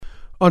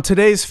On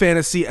today's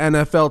Fantasy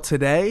NFL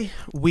Today,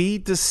 we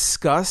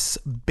discuss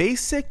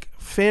basic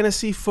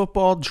fantasy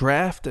football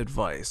draft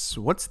advice.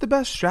 What's the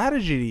best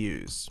strategy to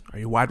use? Are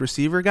you a wide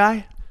receiver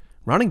guy?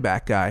 Running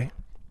back guy?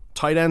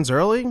 Tight ends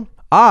early?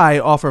 I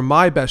offer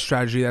my best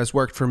strategy that has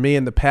worked for me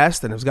in the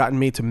past and has gotten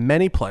me to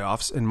many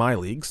playoffs in my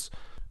leagues.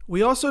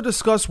 We also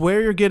discuss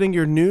where you're getting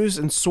your news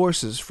and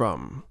sources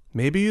from.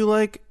 Maybe you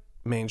like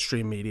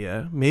mainstream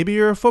media. Maybe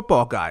you're a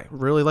football guy,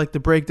 really like to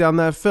break down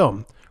that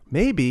film.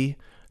 Maybe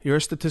you're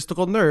a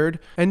statistical nerd,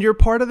 and you're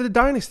part of the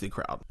Dynasty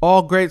crowd.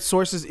 All great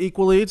sources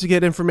equally to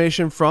get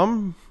information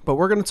from, but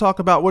we're going to talk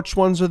about which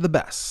ones are the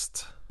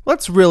best.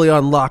 Let's really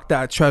unlock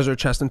that treasure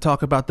chest and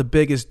talk about the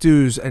biggest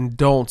do's and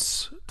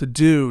don'ts to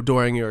do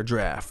during your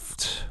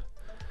draft.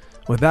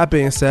 With that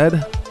being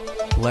said,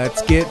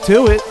 let's get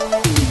to it.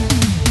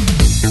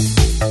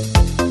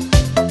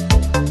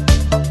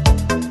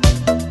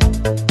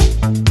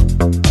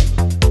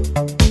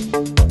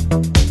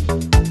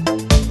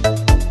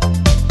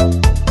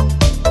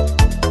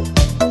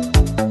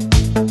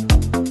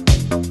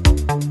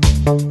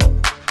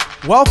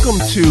 Welcome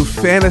to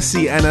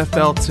Fantasy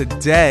NFL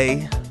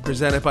Today,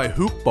 presented by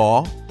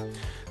Hoopball.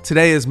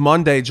 Today is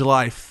Monday,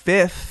 July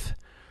 5th.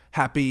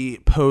 Happy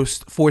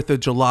post 4th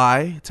of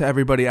July to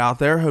everybody out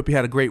there. Hope you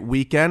had a great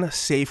weekend, a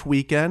safe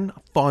weekend,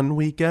 a fun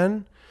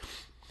weekend.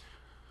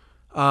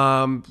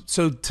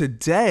 So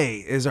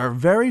today is our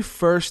very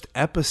first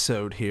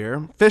episode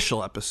here,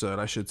 official episode,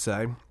 I should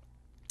say.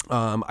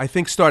 I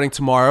think starting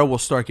tomorrow, we'll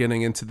start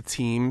getting into the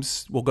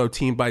teams. We'll go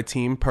team by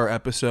team per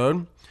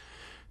episode.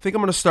 I think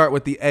I'm going to start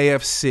with the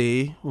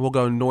AFC. We'll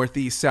go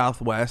Northeast,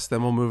 Southwest.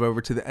 Then we'll move over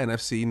to the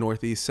NFC,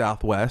 Northeast,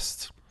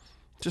 Southwest.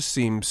 Just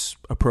seems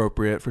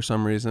appropriate for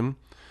some reason.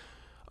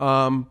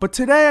 But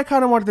today I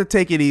kind of wanted to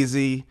take it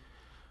easy.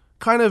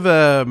 Kind of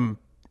a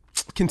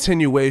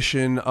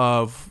continuation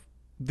of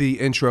the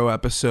intro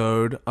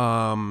episode.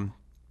 Kind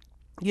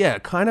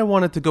of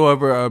wanted to go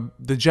over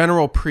the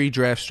general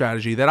pre-draft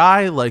strategy that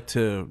I like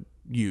to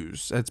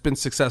use. It's been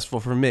successful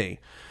for me.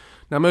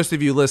 Now, most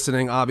of you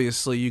listening,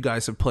 obviously, you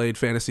guys have played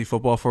fantasy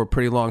football for a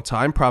pretty long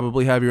time,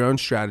 probably have your own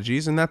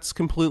strategies, and that's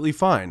completely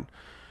fine.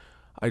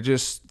 I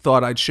just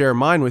thought I'd share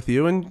mine with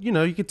you, and,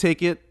 you could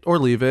take it or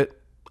leave it.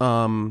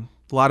 A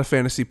lot of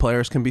fantasy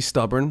players can be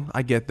stubborn.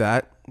 I get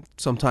that.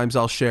 Sometimes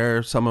I'll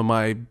share some of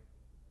my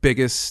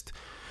biggest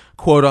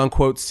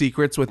quote-unquote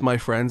secrets with my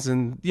friends,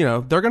 and,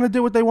 they're going to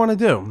do what they want to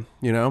do.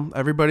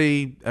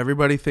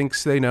 Everybody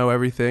thinks they know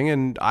everything,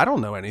 and I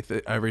don't know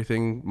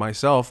everything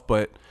myself,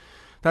 but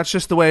that's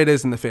just the way it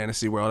is in the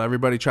fantasy world.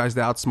 Everybody tries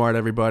to outsmart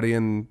everybody,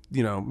 and,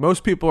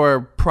 most people are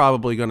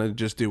probably going to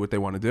just do what they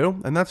want to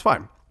do, and that's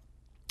fine.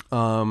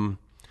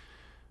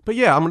 But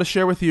yeah, I'm going to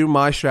share with you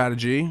my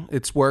strategy.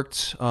 It's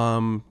worked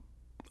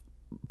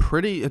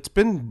it's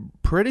been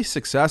pretty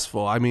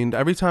successful. I mean,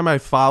 every time I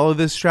follow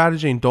this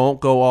strategy and don't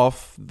go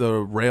off the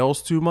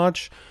rails too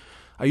much,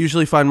 I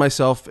usually find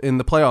myself in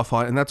the playoff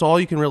hunt, and that's all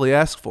you can really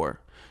ask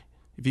for.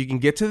 If you can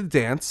get to the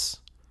dance,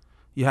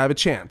 you have a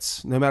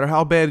chance. No matter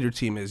how bad your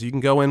team is, you can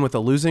go in with a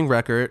losing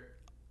record,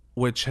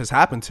 which has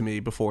happened to me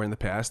before in the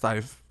past.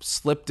 I've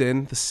slipped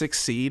in the 6th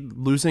seed,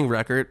 losing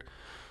record,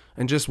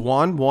 and just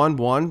went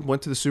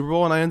to the Super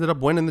Bowl, and I ended up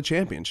winning the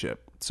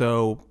championship.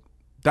 So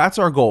that's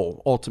our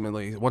goal,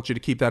 ultimately. I want you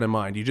to keep that in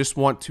mind. You just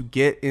want to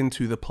get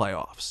into the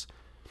playoffs.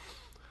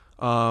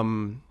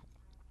 And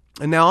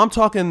now I'm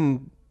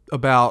talking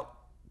about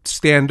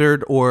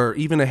standard or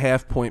even a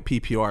half-point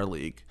PPR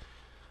league.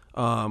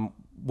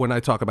 When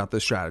I talk about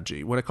this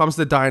strategy. When it comes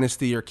to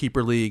dynasty or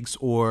keeper leagues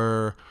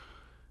or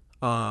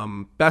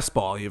best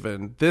ball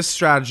even, this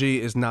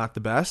strategy is not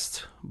the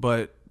best,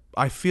 but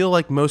I feel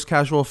like most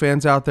casual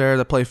fans out there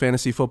that play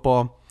fantasy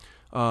football,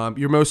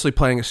 you're mostly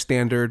playing a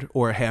standard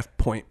or a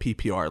half-point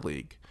PPR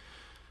league.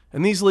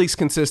 And these leagues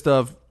consist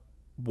of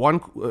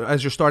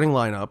as your starting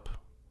lineup,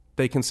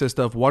 they consist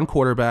of one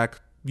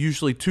quarterback,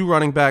 usually 2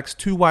 running backs,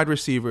 2 wide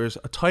receivers,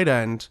 a tight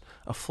end,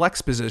 a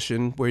flex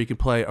position where you can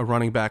play a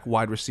running back,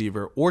 wide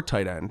receiver, or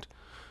tight end,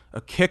 a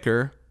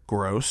kicker,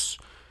 gross,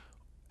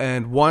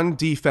 and 1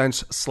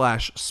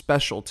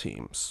 defense/special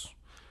teams.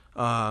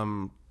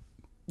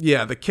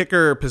 The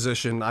kicker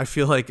position, I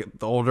feel like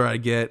the older I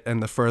get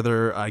and the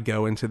further I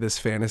go into this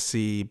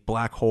fantasy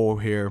black hole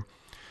here,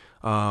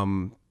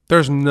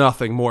 there's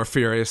nothing more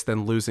furious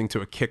than losing to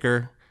a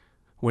kicker.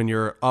 When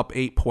you're up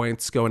 8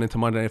 points going into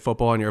Monday Night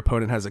Football and your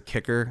opponent has a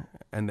kicker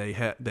and they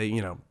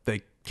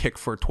kick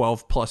for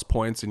 12 plus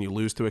points and you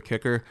lose to a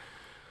kicker,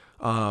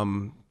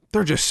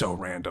 they're just so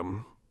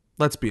random.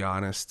 Let's be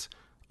honest.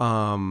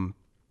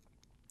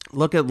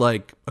 Look at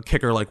like a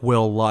kicker like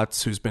Will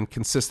Lutz, who's been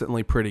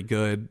consistently pretty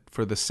good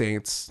for the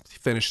Saints. He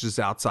finishes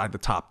outside the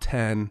top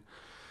 10.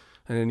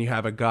 And then you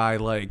have a guy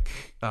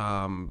like,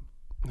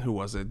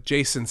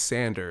 Jason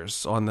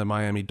Sanders on the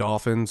Miami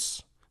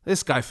Dolphins.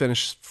 This guy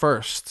finished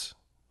first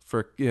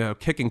for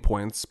kicking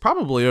points,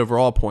 probably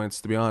overall points,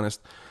 to be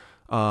honest.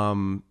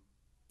 And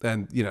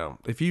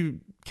if you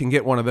can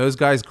get one of those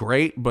guys,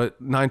 great. But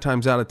 9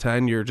 times out of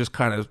 10, you're just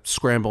kind of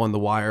scrambling the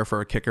wire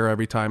for a kicker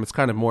every time. It's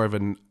kind of more of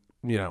an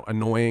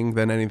annoying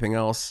than anything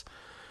else.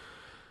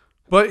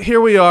 But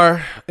here we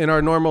are in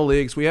our normal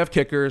leagues. We have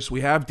kickers,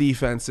 we have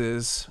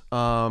defenses.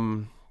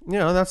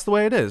 That's the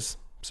way it is.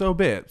 So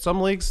be it.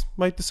 Some leagues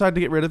might decide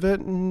to get rid of it,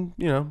 and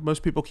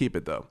most people keep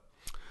it though.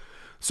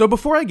 So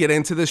before I get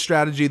into this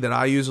strategy that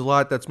I use a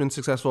lot that's been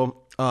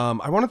successful,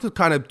 I wanted to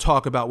kind of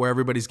talk about where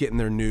everybody's getting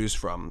their news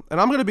from.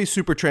 And I'm going to be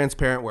super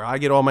transparent where I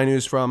get all my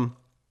news from.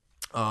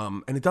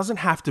 And it doesn't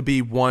have to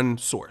be one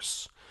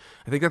source.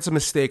 I think that's a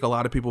mistake a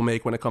lot of people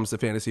make when it comes to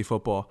fantasy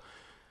football.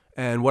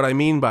 And what I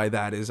mean by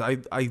that is I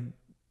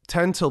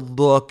tend to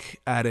look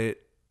at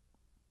it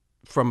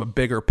from a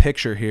bigger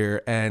picture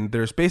here. And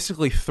there's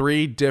basically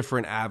 3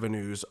 different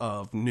avenues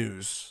of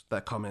news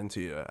that come into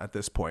you at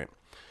this point.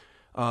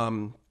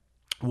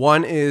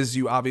 One is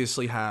you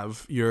obviously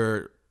have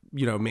your,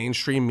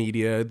 mainstream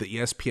media, the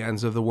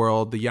ESPNs of the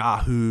world, the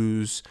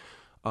Yahoos.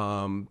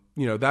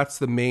 That's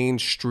the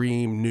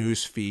mainstream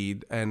news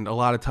feed. And a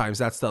lot of times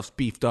that stuff's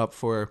beefed up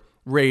for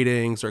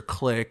ratings or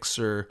clicks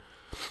or,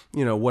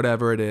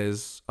 whatever it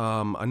is.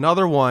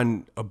 Another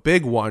one, a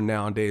big one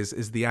nowadays,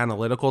 is the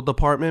analytical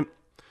department.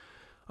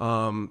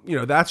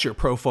 That's your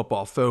Pro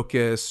Football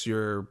Focus,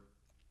 your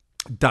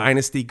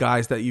dynasty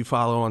guys that you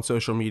follow on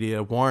social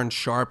media, Warren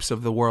Sharps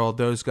of the world,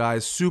 those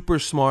guys, super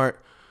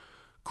smart,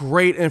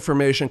 great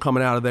information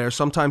coming out of there.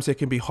 Sometimes it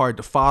can be hard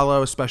to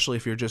follow, especially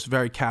if you're just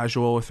very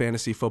casual with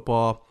fantasy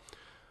football.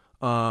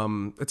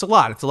 It's a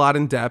lot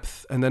in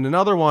depth. And then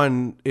another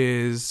one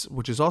is,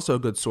 which is also a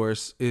good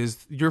source,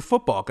 is your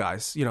football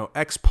guys,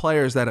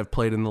 ex-players that have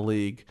played in the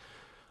league.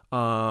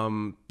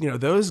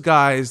 Those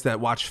guys that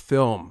watch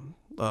film,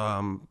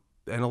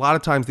 and a lot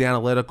of times the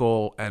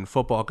analytical and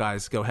football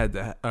guys go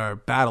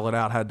battle it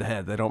out head to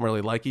head. They don't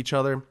really like each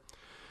other.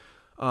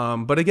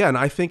 But again,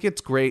 I think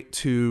it's great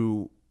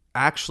to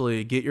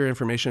actually get your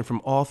information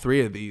from all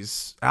 3 of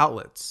these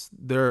outlets.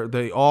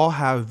 They all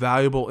have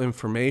valuable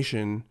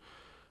information.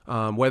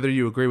 Whether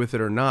you agree with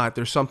it or not,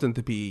 there's something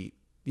to be,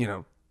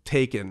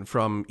 taken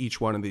from each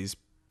one of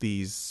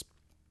these,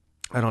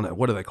 I don't know,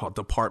 what are they called?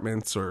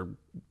 Departments or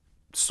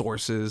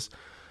sources.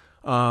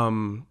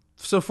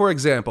 So for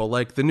example,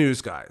 like the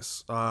news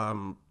guys,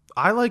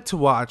 I like to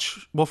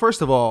watch, well,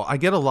 first of all, I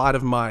get a lot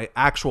of my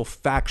actual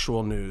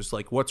factual news,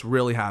 like what's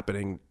really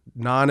happening,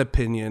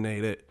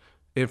 non-opinionated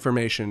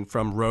information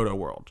from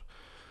RotoWorld.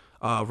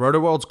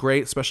 RotoWorld's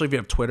great, especially if you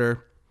have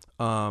Twitter.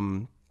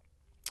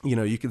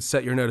 You can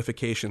set your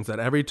notifications that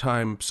every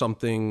time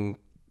something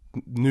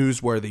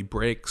newsworthy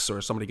breaks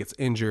or somebody gets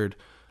injured,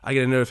 I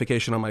get a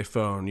notification on my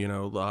phone,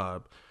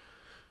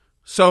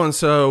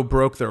 so-and-so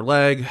broke their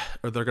leg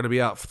or they're going to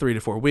be out for 3 to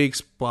 4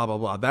 weeks, blah, blah,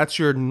 blah. That's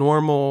your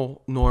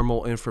normal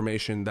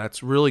information.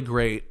 That's really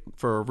great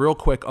for real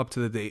quick,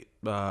 up-to-the-date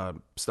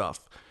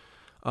stuff.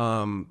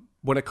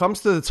 When it comes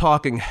to the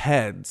talking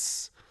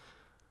heads,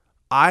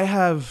 I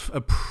have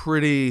a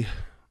pretty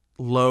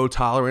low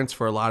tolerance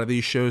for a lot of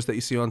these shows that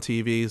you see on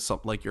TV,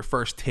 something like your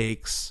First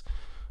Takes,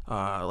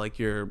 like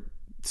your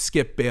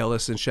Skip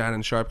Bayless and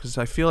Shannon Sharp, because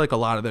I feel like a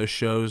lot of those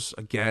shows,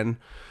 again,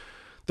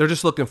 they're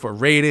just looking for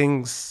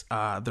ratings.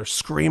 They're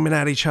screaming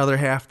at each other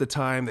half the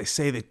time. They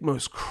say the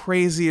most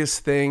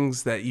craziest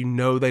things that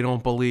they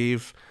don't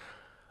believe.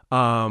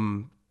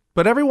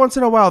 But every once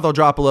in a while, they'll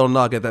drop a little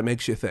nugget that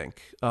makes you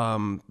think.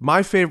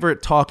 My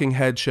favorite talking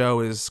head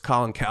show is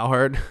Colin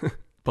Cowherd,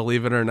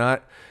 believe it or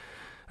not.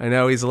 I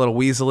know he's a little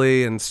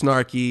weaselly and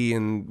snarky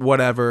and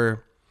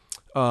whatever.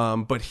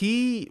 But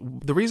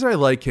the reason I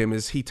like him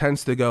is he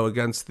tends to go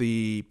against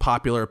the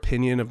popular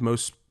opinion of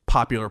most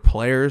popular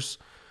players.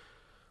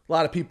 A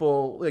lot of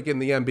people, like in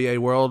the NBA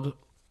world,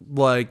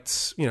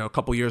 liked, a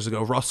couple years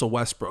ago, Russell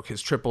Westbrook,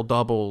 his triple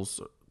doubles,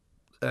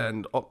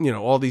 and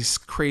all these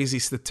crazy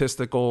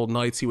statistical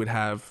nights he would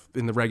have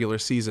in the regular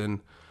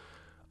season.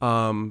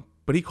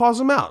 But he calls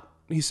them out.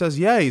 He says,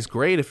 yeah, he's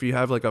great if you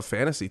have like a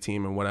fantasy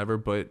team and whatever,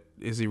 but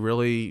is he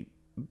really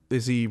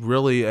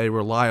a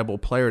reliable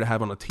player to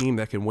have on a team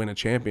that can win a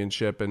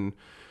championship? And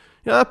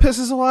that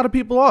pisses a lot of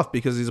people off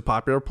because he's a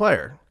popular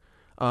player.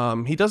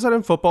 He does that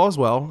in football as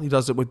well. He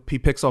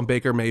picks on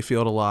Baker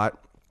Mayfield a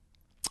lot.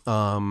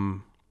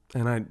 And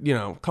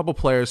a couple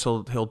players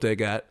he'll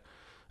dig at,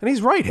 and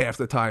he's right half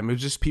the time.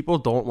 It's just people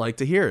don't like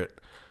to hear it.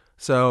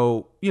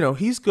 So,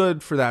 he's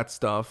good for that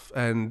stuff.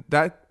 And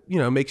that,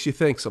 makes you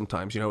think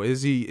sometimes,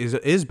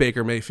 is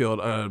Baker Mayfield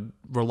a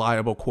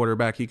reliable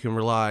quarterback you can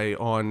rely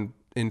on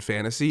in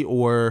fantasy,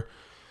 or,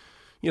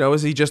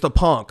 is he just a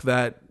punk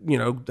that,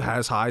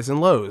 has highs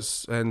and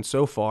lows? And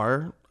so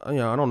far, I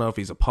don't know if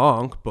he's a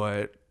punk,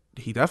 but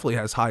he definitely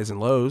has highs and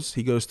lows.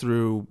 He goes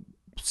through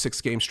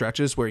 6-game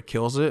stretches where he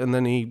kills it, and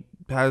then he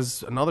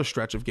has another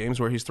stretch of games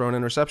where he's throwing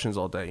interceptions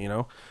all day,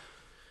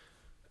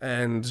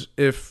 And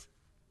if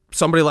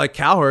somebody like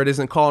Cowherd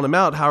isn't calling him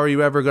out, how are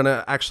you ever going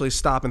to actually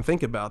stop and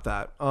think about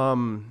that?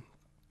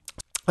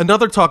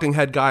 Another talking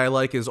head guy I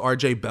like is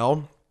RJ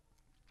Bell.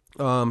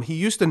 He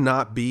used to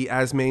not be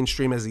as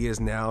mainstream as he is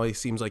now. He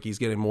seems like he's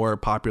getting more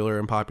popular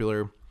and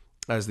popular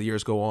as the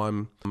years go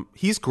on.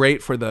 He's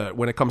great for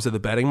when it comes to the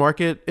betting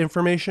market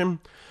information,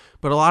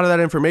 But a lot of that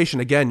information,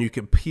 again, you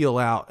can peel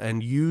out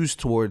and use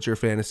towards your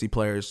fantasy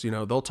players.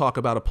 They'll talk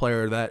about a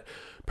player that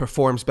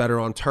performs better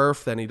on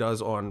turf than he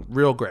does on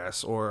real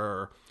grass,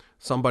 or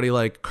somebody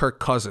like Kirk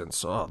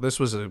Cousins. Oh, this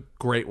was a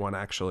great one,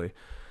 actually.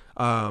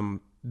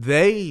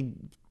 They,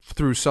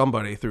 through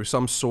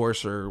some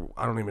source, or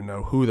I don't even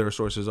know who their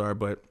sources are,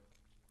 but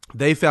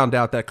they found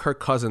out that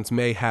Kirk Cousins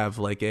may have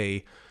like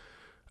a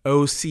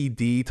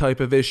OCD type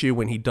of issue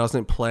when he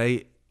doesn't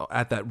play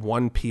at that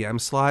 1 p.m.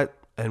 slot.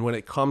 And when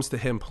it comes to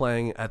him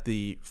playing at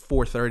the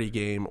 4:30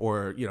 game,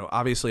 or,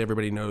 obviously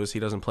everybody knows he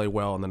doesn't play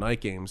well in the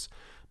night games,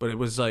 but it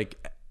was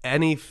like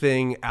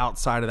anything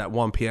outside of that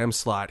 1 p.m.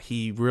 slot,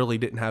 he really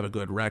didn't have a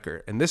good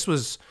record. And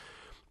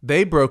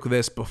they broke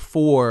this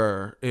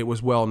before it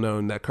was well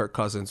known that Kirk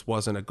Cousins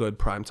wasn't a good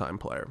primetime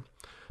player.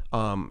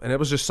 And it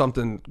was just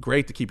something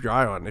great to keep your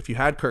eye on. If you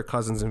had Kirk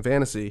Cousins in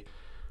fantasy,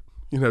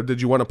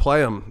 did you want to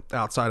play him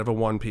outside of a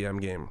 1 p.m.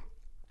 game?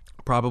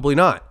 Probably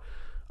not.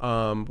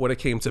 When it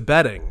came to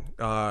betting,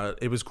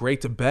 it was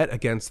great to bet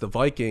against the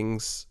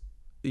Vikings,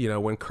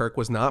 when Kirk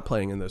was not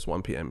playing in those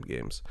 1 p.m.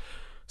 games.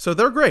 So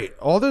they're great.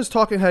 All those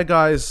talking head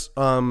guys,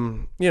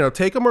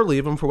 take them or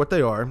leave them for what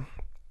they are.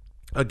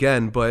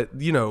 Again, but,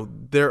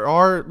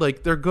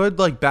 they're good,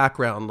 like,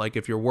 background. Like,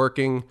 if you're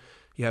working,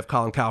 you have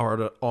Colin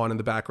Cowherd on in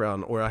the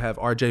background, or I have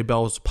RJ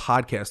Bell's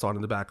podcast on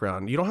in the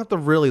background. You don't have to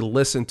really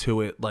listen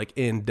to it, like,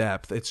 in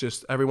depth. It's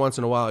just every once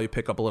in a while you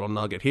pick up a little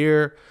nugget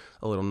here,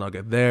 a little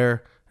nugget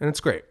there, and it's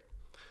great.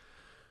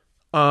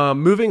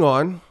 Moving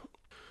on.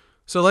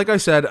 So like I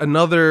said,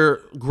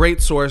 another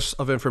great source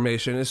of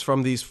information is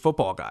from these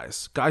football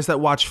guys that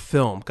watch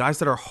film, guys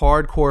that are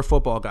hardcore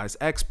football guys,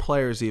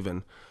 ex-players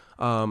even.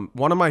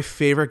 One of my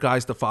favorite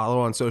guys to follow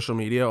on social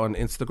media, on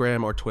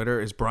Instagram or Twitter,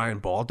 is Brian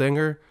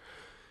Baldinger.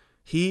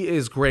 He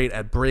is great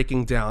at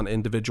breaking down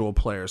individual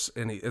players,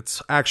 and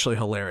it's actually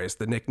hilarious,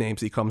 the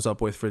nicknames he comes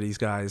up with for these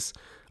guys.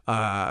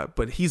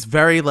 But he's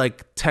very,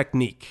 like,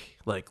 technique.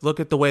 Like, look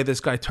at the way this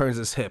guy turns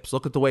his hips.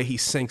 Look at the way he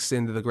sinks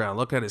into the ground.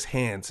 Look at his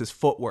hands, his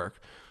footwork.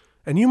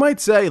 And you might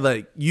say,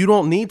 like, you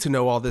don't need to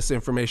know all this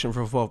information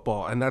for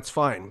football, and that's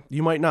fine.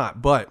 You might not,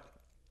 but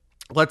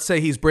let's say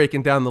he's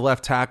breaking down the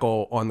left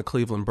tackle on the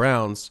Cleveland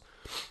Browns,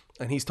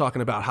 and he's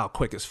talking about how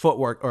quick his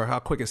footwork, or how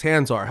quick his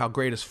hands are, how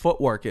great his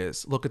footwork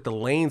is. Look at the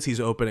lanes he's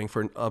opening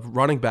for a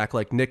running back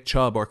like Nick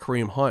Chubb or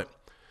Kareem Hunt.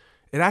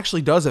 It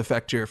actually does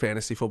affect your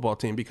fantasy football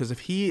team, because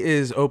if he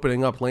is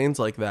opening up lanes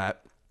like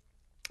that,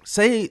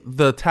 say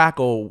the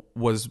tackle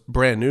was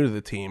brand new to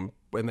the team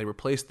and they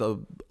replaced the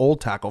old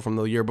tackle from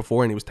the year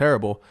before and he was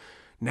terrible.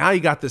 Now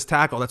you got this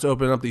tackle that's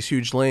opening up these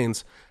huge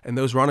lanes, and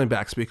those running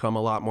backs become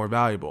a lot more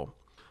valuable.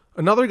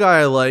 Another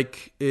guy I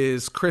like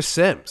is Chris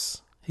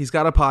Sims. He's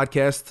got a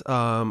podcast.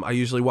 I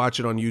usually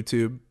watch it on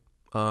YouTube.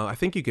 I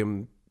think you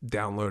can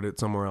download it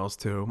somewhere else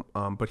too.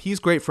 But he's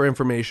great for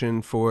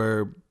information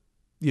for,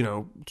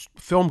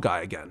 film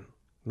guy again.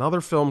 Another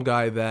film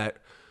guy that,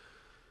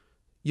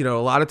 a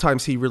lot of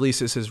times he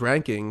releases his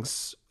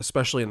rankings,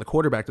 especially in the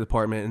quarterback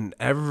department, and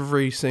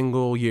every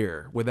single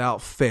year,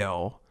 without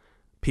fail,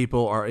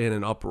 people are in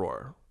an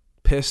uproar.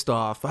 Pissed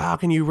off. How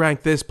can you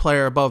rank this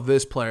player above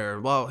this player?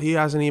 Well, he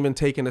hasn't even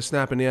taken a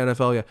snap in the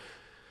NFL yet.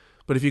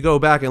 But if you go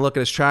back and look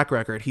at his track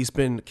record, he's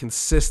been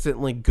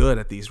consistently good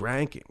at these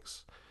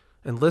rankings.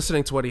 And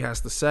listening to what he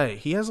has to say,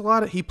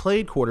 he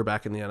played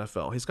quarterback in the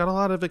NFL. He's got a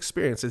lot of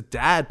experience. His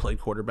dad played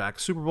quarterback,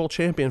 Super Bowl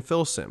champion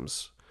Phil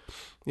Simms.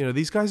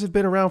 These guys have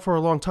been around for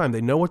a long time. They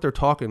know what they're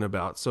talking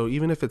about. So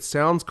even if it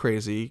sounds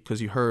crazy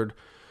because you heard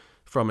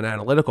from an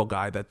analytical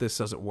guy that this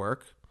doesn't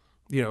work,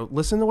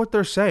 listen to what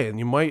they're saying.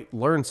 You might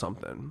learn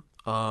something.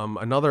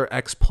 Another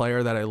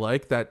ex-player that I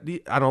like, that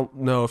I don't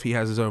know if he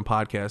has his own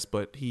podcast,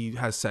 but he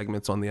has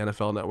segments on the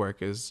NFL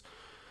Network, is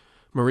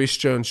Maurice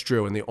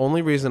Jones-Drew. And the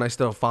only reason I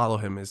still follow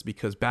him is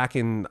because back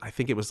in, I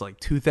think it was like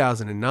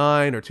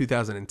 2009 or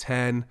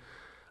 2010,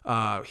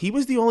 he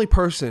was the only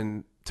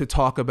person to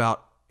talk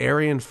about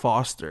Arian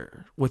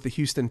Foster with the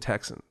Houston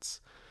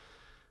Texans.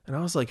 And I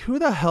was like, who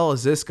the hell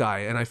is this guy?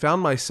 And I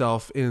found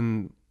myself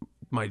in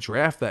my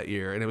draft that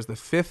year, and it was the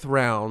 5th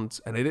round,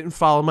 and I didn't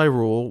follow my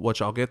rule,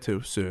 which I'll get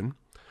to soon.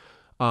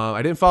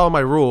 I didn't follow my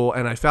rule,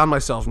 and I found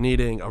myself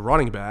needing a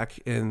running back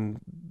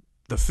in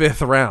the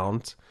 5th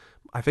round.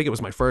 I think it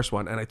was my first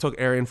one, and I took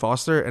Arian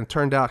Foster, and it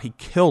turned out he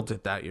killed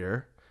it that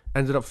year.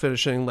 Ended up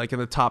finishing like in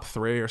the top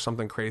 3 or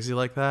something crazy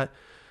like that.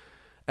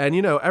 And,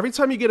 every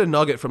time you get a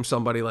nugget from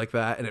somebody like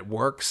that and it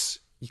works,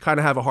 you kind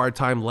of have a hard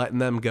time letting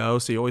them go.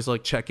 So you always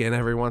like check in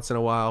every once in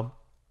a while.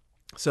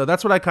 So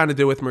that's what I kind of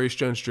do with Maurice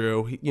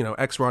Jones-Drew,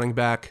 ex-running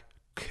back,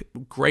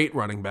 great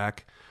running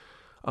back.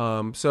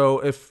 So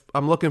if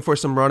I'm looking for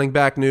some running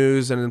back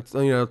news and it's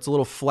a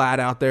little flat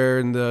out there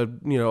in the,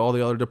 all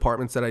the other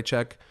departments that I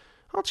check,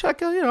 I'll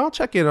check in on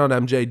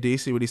MJD,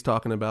 see what he's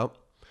talking about.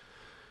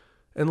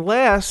 And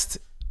last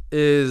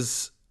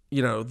is,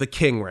 the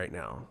king right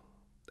now.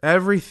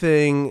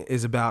 Everything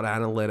is about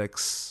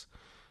analytics.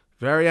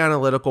 Very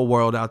analytical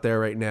world out there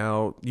right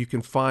now. You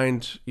can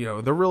find,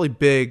 they're really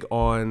big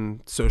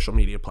on social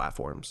media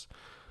platforms.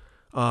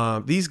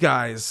 These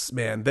guys,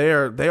 man, they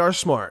are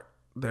smart.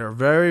 They're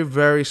very,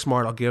 very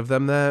smart. I'll give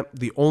them that.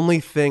 The only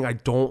thing I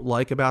don't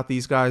like about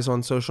these guys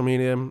on social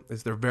media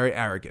is they're very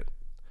arrogant.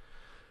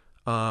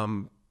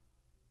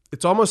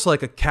 It's almost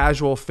like a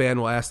casual fan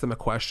will ask them a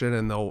question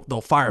and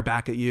they'll fire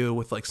back at you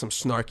with like some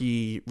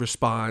snarky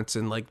response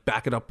and like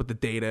back it up with the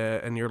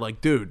data, and you're like,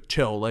 dude,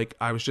 chill. Like,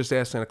 I was just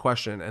asking a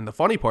question. And the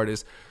funny part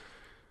is,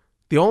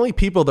 the only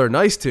people they're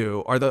nice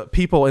to are the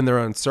people in their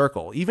own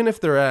circle. Even if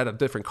they're at a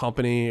different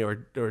company or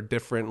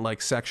different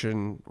like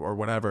section or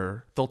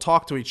whatever, they'll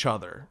talk to each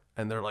other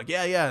and they're like,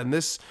 yeah. And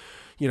this,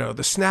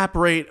 the snap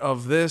rate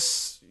of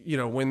this,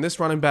 when this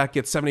running back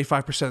gets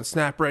 75%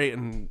 snap rate,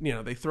 and,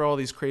 they throw all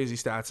these crazy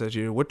stats at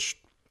you, which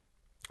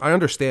I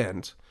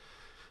understand.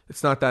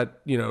 It's not that,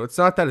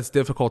 it's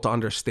difficult to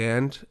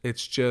understand.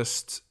 It's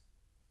just,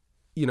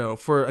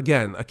 for,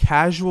 again, a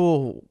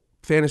casual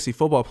fantasy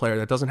football player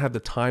that doesn't have the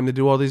time to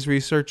do all this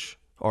research,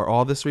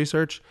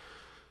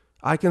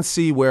 I can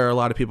see where a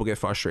lot of people get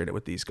frustrated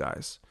with these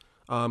guys.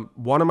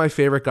 One of my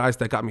favorite guys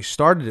that got me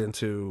started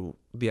into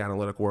the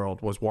analytic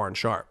world was Warren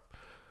Sharp.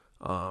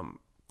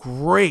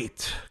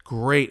 Great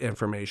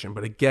information.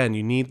 But again,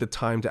 you need the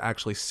time to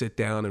actually sit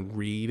down and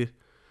read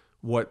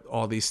what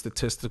all these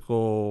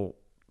statistical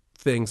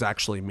things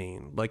actually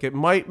mean. Like, it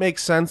might make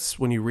sense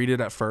when you read it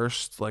at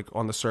first, like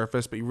on the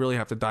surface, but you really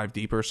have to dive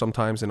deeper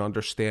sometimes and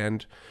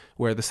understand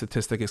where the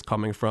statistic is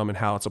coming from and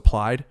how it's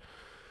applied.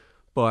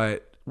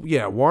 But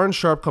yeah, Warren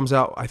Sharp comes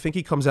out, I think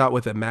he comes out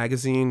with a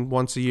magazine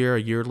once a year,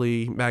 a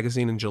yearly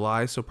magazine in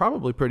July. So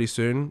probably pretty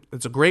soon.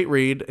 It's a great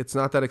read. It's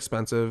not that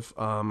expensive.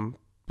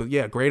 But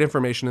yeah, great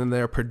information in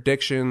there.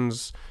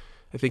 Predictions.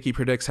 I think he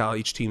predicts how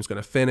each team's going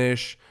to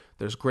finish.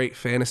 There's great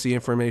fantasy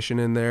information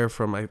in there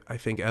from, I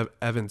think,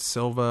 Evan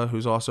Silva,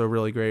 who's also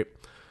really great.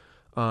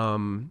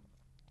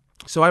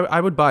 So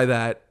I would buy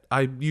that.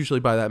 I usually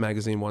buy that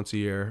magazine once a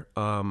year.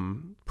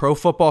 Pro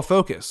Football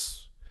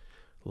Focus.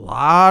 A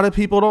lot of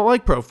people don't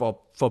like Pro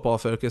Football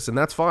Focus, and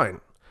that's fine.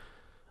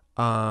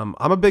 I'm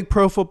a big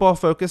Pro Football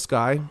Focus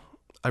guy.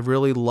 I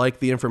really like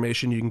the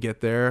information you can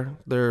get there.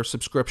 Their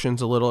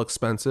subscription's a little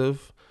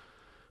expensive,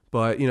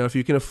 but if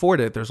you can afford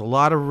it, there's a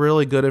lot of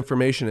really good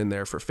information in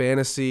there for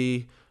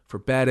fantasy, for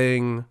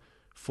betting,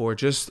 for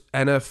just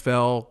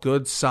NFL,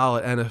 good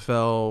solid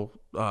NFL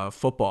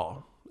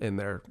football in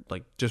there,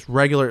 like just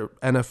regular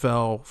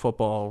NFL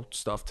football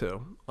stuff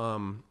too.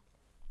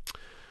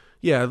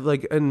 Yeah,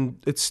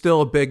 and it's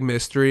still a big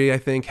mystery, I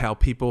think, how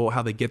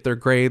they get their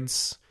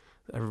grades.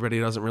 Everybody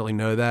doesn't really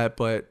know that,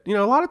 but a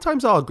lot of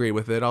times I'll agree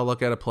with it. I'll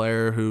look at a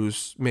player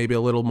who's maybe a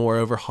little more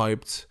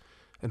overhyped,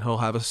 and he'll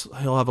have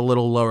a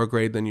little lower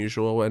grade than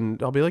usual,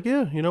 and I'll be like,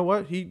 yeah, you know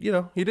what, he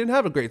didn't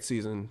have a great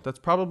season. That's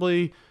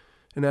probably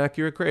an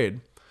accurate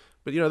grade.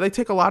 But they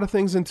take a lot of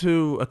things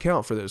into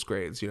account for those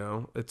grades.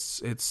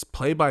 It's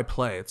play by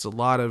play. It's a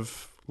lot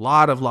of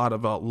good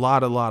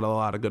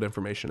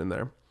information in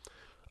there.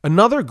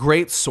 Another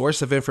great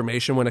source of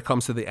information when it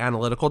comes to the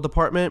analytical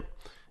department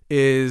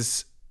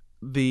is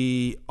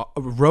the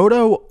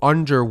Roto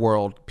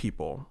Underworld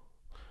people.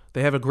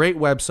 They have a great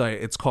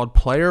website. It's called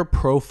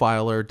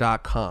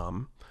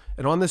playerprofiler.com.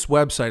 And on this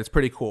website, it's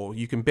pretty cool.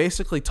 You can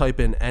basically type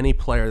in any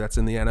player that's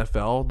in the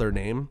NFL, their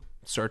name,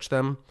 search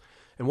them.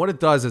 And what it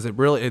does is it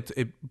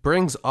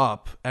brings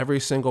up every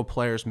single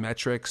player's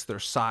metrics, their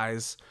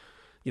size,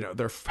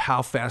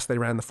 how fast they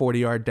ran the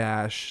 40-yard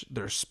dash,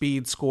 their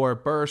speed score,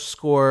 burst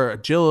score,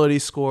 agility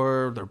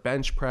score, their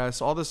bench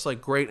press, all this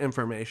like great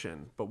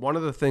information. But one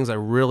of the things I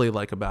really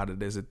like about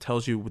it is it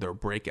tells you their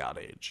breakout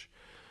age.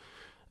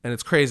 And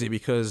it's crazy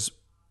because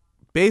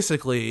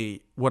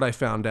basically what I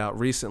found out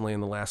recently in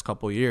the last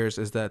couple of years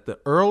is that the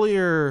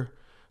earlier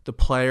the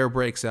player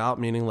breaks out,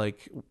 meaning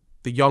like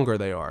the younger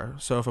they are.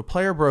 So if a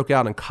player broke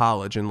out in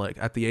college and like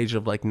at the age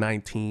of like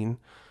 19,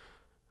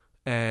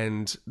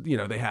 and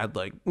they had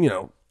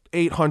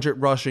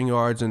 800 rushing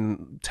yards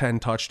and 10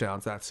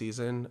 touchdowns that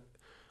season,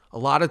 a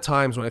lot of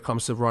times when it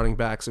comes to running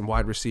backs and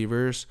wide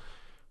receivers,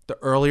 the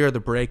earlier the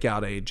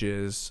breakout age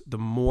is, the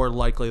more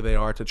likely they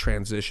are to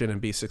transition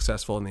and be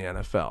successful in the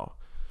NFL.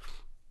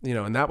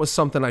 And that was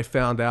something I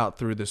found out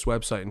through this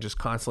website and just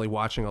constantly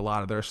watching a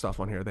lot of their stuff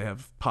on here. They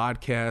have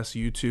podcasts,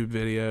 YouTube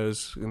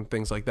videos, and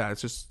things like that.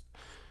 It's just,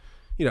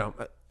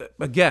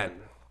 again,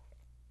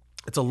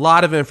 it's a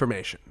lot of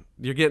information.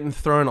 You're getting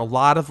thrown a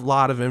lot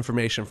of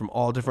information from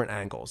all different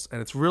angles.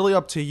 And it's really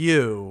up to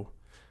you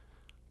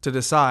to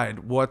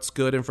decide what's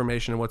good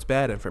information and what's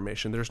bad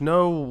information. There's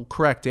no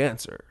correct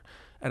answer.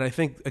 And I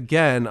think,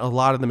 again, a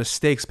lot of the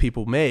mistakes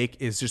people make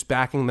is just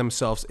backing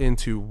themselves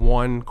into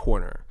one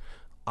corner.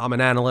 I'm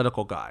an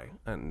analytical guy,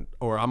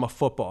 or I'm a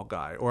football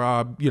guy, or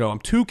I'm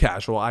too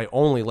casual. I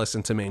only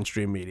listen to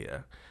mainstream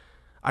media.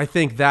 I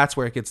think that's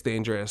where it gets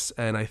dangerous,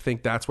 and I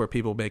think that's where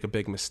people make a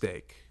big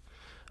mistake.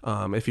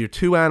 If you're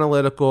too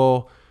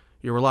analytical,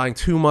 you're relying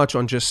too much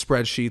on just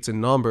spreadsheets and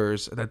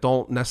numbers that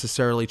don't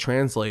necessarily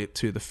translate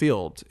to the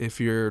field. If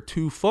you're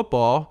too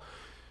football,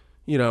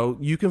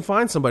 You can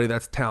find somebody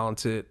that's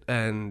talented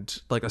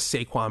and like a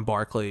Saquon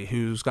Barkley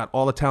who's got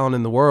all the talent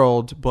in the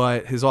world,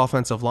 but his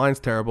offensive line's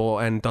terrible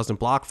and doesn't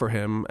block for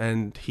him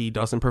and he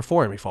doesn't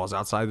perform. He falls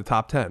outside the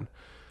top 10.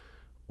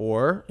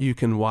 Or you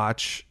can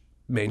watch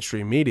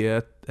mainstream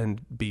media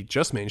and be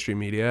just mainstream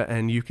media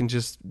and you can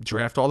just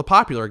draft all the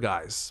popular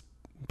guys,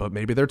 but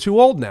maybe they're too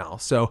old now.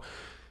 So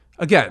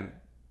again,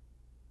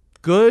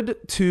 good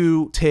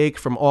to take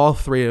from all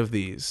three of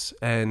these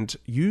and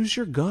use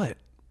your gut.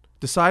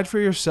 Decide for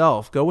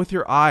yourself. Go with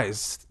your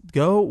eyes.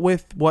 Go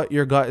with what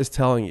your gut is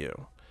telling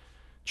you.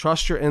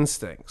 Trust your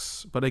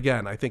instincts. But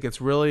again, I think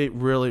it's really,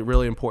 really,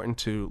 really important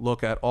to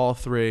look at all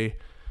three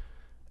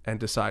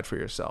and decide for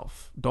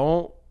yourself.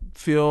 Don't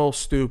feel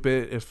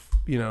stupid if,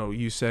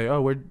 you say,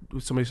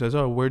 somebody says,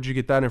 where'd you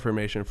get that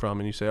information from?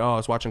 And you say, I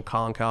was watching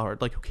Colin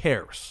Cowherd. Like, who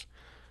cares?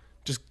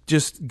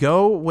 Just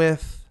go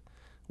with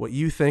what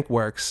you think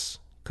works,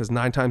 because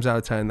 9 times out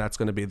of 10, that's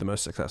going to be the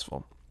most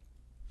successful.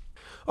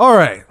 All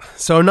right,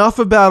 so enough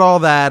about all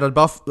that,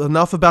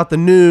 enough about the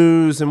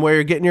news and where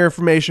you're getting your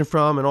information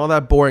from and all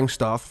that boring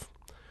stuff.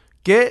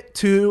 Get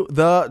to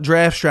the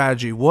draft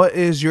strategy. What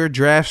is your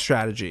draft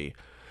strategy?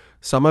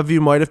 Some of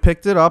you might have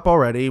picked it up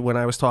already when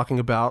I was talking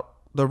about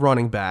the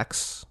running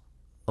backs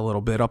a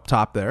little bit up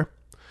top there.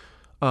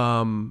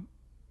 So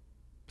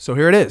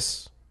here it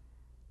is.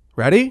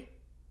 Ready?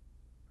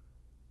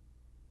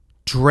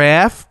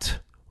 Draft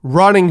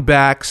running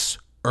backs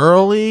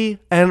early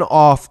and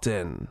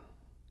often.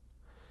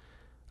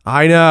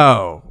 I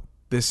know,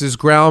 this is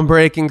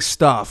groundbreaking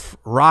stuff,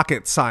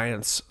 rocket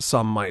science,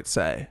 some might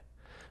say,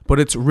 but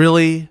it's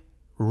really,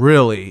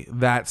 really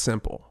that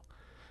simple.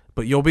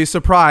 But you'll be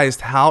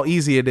surprised how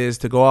easy it is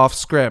to go off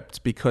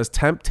script because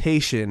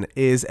temptation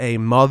is a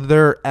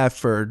mother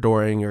effer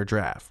during your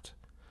draft.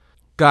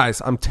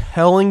 Guys, I'm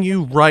telling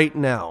you right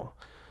now,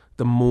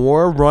 the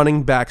more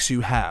running backs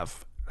you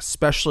have,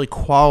 especially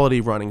quality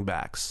running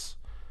backs,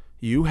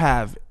 you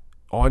have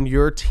on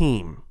your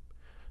team,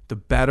 the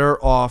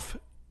better off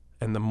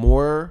and the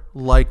more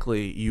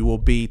likely you will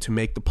be to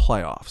make the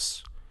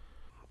playoffs.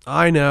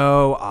 I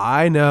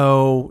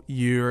know,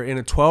 you're in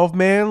a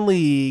 12-man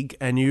league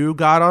and you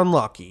got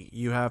unlucky.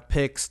 You have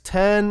picks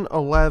 10,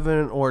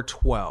 11, or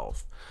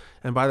 12.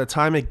 And by the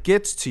time it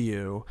gets to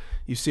you,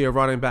 you see a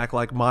running back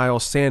like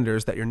Miles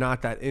Sanders that you're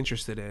not that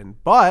interested in.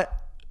 But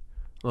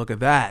look at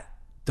that,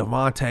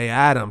 Davante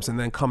Adams, and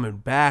then coming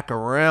back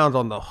around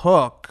on the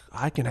hook,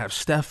 I can have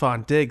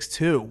Stephon Diggs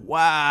too.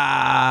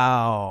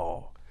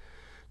 Wow.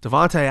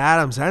 Davante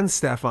Adams and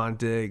Stephon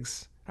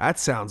Diggs. That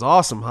sounds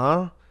awesome,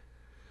 huh?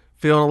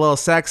 Feeling a little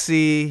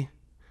sexy,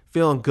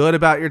 feeling good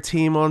about your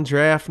team on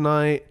draft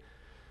night.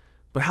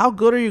 But how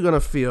good are you going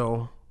to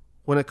feel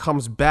when it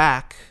comes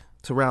back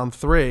to round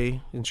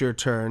 3, it's your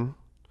turn,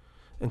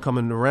 and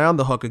coming around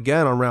the hook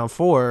again on round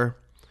 4,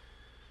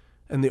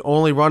 and the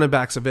only running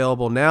backs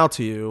available now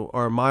to you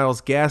are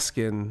Myles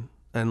Gaskin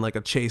and like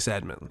a Chase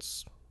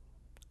Edmonds?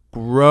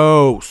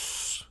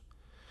 Gross.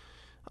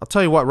 I'll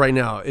tell you what right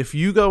now, if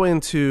you go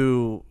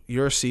into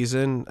your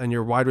season and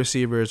your wide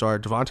receivers are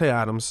Davante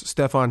Adams,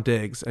 Stephon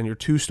Diggs, and your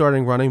 2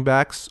 starting running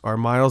backs are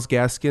Myles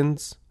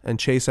Gaskins and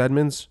Chase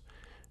Edmonds,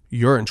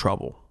 you're in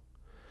trouble.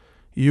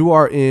 You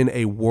are in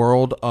a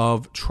world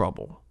of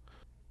trouble.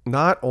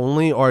 Not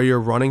only are your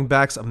running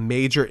backs a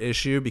major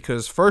issue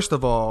because, first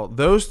of all,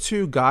 those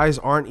 2 guys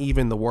aren't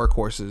even the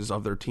workhorses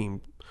of their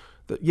team.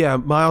 Yeah,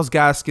 Myles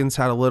Gaskins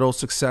had a little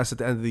success at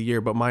the end of the year,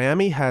 but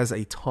Miami has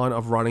a ton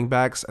of running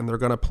backs, and they're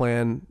going to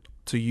plan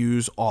to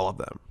use all of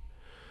them.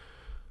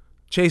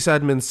 Chase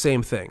Edmonds,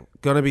 same thing.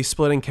 Going to be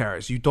splitting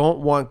carries. You don't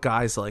want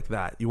guys like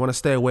that. You want to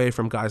stay away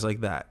from guys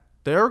like that.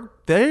 They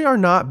are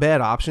not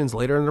bad options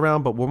later in the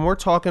round, but when we're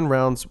talking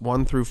rounds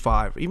 1 through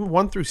 5, even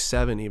 1 through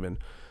 7 even,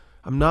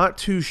 I'm not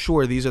too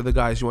sure these are the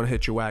guys you want to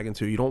hitch your wagon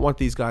to. You don't want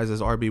these guys as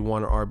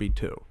RB1 or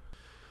RB2.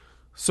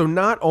 So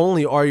not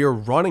only are your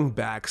running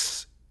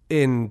backs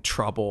in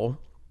trouble,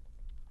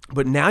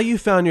 but now you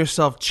found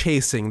yourself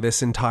chasing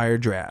this entire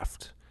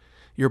draft.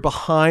 You're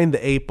behind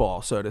the 8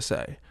 ball, so to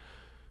say.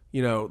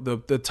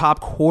 The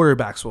top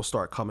quarterbacks will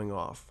start coming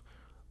off.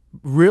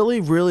 Really,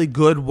 really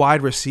good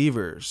wide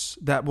receivers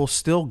that will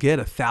still get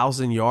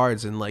 1,000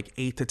 yards and like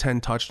 8 to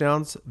 10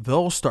 touchdowns,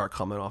 they'll start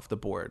coming off the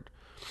board.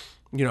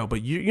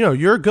 But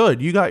you're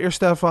good. You got your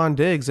Stephon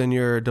Diggs and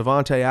your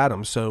Davante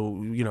Adams, so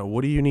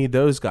what do you need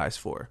those guys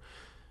for?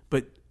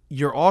 But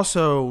you're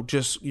also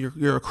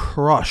you're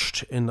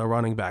crushed in the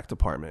running back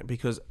department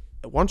because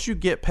once you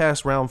get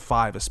past round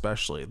 5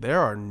 especially,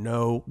 there are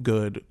no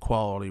good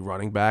quality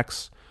running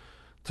backs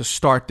to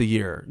start the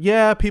year.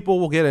 Yeah, people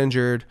will get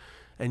injured,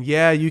 and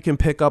yeah, you can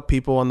pick up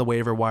people on the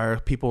waiver wire,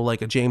 people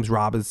like a James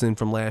Robinson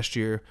from last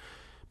year,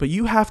 but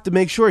you have to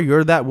make sure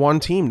you're that one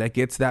team that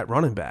gets that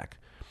running back.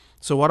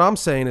 So what I'm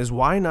saying is,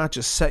 why not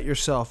just set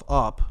yourself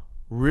up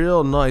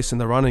real nice in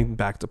the running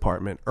back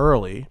department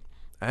early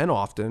and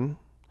often,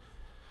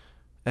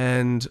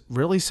 and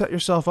really set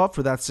yourself up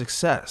for that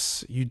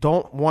success. You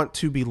don't want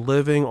to be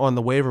living on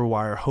the waiver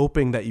wire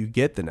hoping that you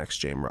get the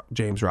next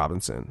James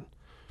Robinson,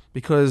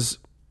 because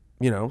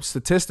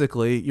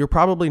statistically, you're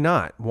probably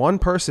not. One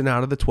person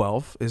out of the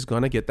 12 is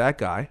going to get that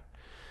guy.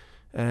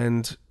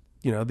 And,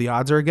 the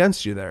odds are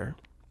against you there.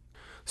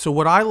 So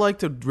what I like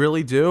to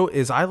really do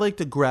is I like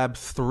to grab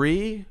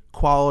 3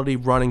 quality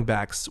running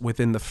backs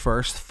within the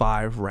first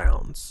 5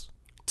 rounds.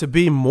 To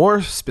be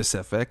more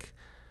specific,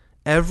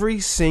 every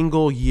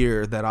single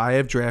year that I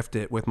have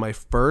drafted with my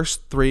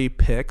first 3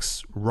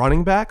 picks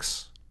running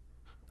backs,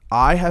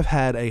 I have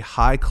had a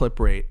high clip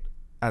rate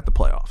at the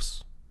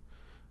playoffs.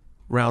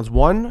 Rounds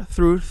 1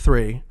 through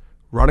 3,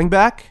 running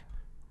back,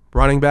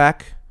 running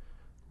back,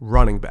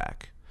 running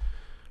back.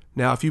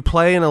 Now, if you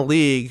play in a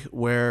league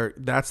where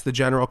that's the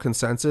general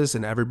consensus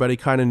and everybody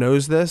kind of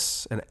knows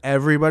this and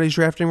everybody's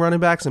drafting running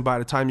backs, and by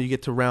the time you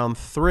get to round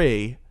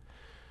 3,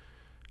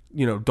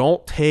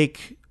 don't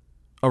take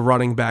a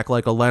running back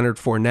like a Leonard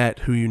Fournette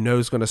who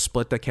is going to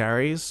split the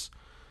carries,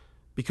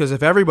 because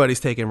if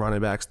everybody's taking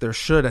running backs, there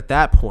should at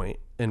that point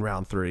in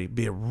round 3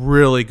 be a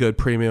really good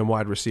premium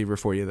wide receiver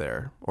for you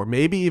there, or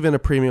maybe even a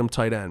premium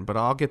tight end, but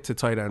I'll get to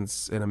tight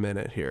ends in a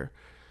minute here.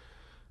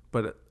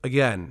 But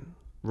again,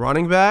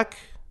 running back,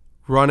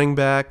 running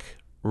back,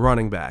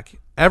 running back.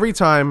 Every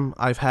time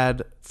I've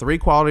had 3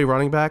 quality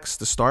running backs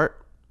to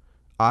start,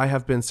 I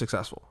have been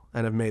successful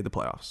and have made the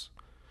playoffs.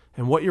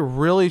 And what you're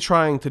really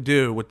trying to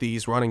do with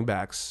these running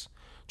backs,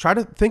 try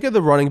to think of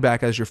the running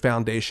back as your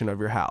foundation of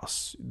your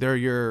house. They're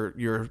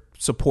your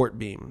support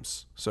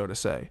beams, so to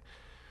say.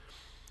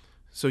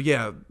 So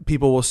yeah,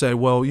 people will say,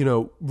 well,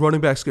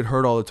 running backs get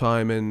hurt all the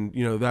time, and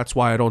that's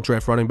why I don't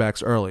draft running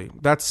backs early.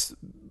 That's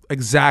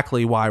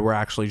exactly why we're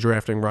actually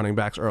drafting running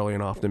backs early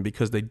and often,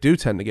 because they do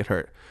tend to get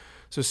hurt.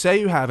 So say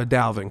you have a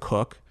Dalvin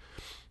Cook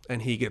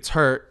and he gets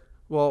hurt.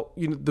 Well,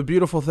 the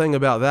beautiful thing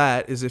about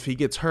that is if he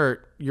gets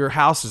hurt, your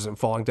house isn't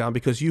falling down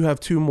because you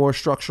have 2 more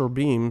structural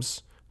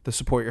beams to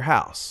support your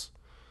house.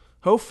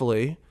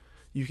 Hopefully,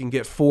 you can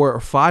get 4 or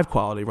 5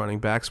 quality running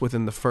backs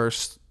within the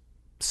first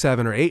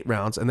 7 or 8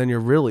 rounds, and then you're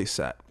really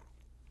set.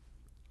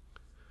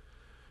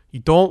 You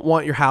don't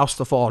want your house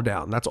to fall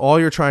down. That's all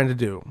you're trying to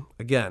do.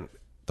 Again,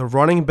 the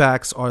running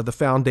backs are the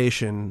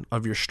foundation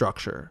of your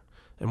structure.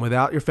 And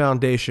without your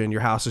foundation,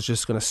 your house is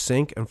just going to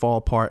sink and fall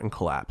apart and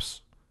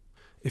collapse.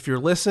 If you're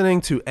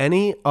listening to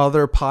any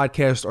other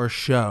podcast or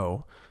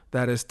show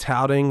that is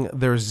touting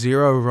their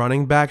 0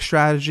 running back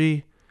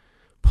strategy,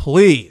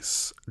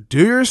 please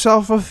do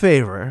yourself a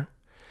favor.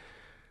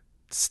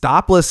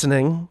 Stop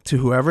listening to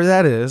whoever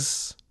that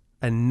is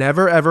and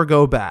never ever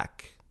go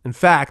back. In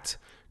fact,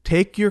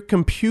 take your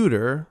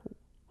computer,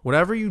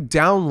 whatever you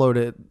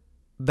downloaded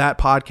that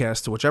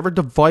podcast to, whichever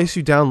device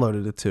you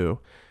downloaded it to,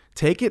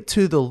 take it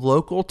to the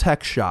local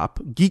tech shop,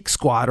 Geek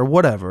Squad or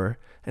whatever,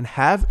 and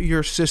have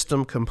your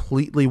system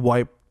completely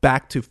wiped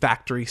back to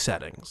factory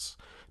settings,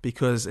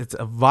 because it's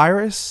a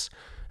virus,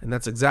 and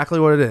that's exactly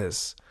what it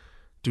is.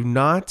 Do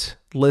not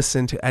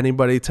listen to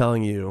anybody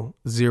telling you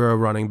 0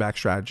 running back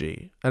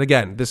strategy. And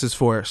again, this is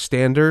for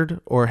standard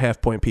or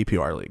half-point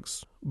PPR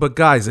leagues. But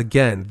guys,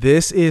 again,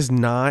 this is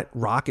not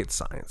rocket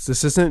science.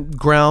 This isn't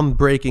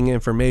groundbreaking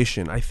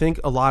information. I think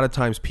a lot of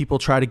times people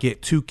try to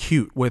get too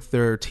cute with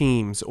their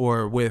teams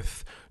or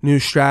with new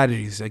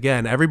strategies.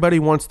 Again, everybody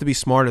wants to be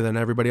smarter than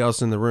everybody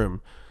else in the room.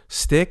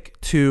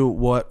 Stick to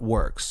what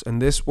works.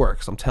 And this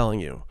works, I'm telling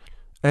you.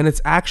 And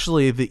it's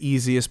actually the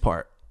easiest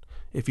part.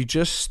 If you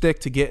just stick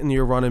to getting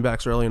your running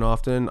backs early and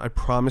often, I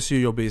promise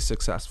you'll be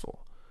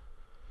successful.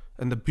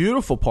 And the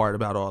beautiful part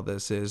about all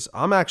this is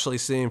I'm actually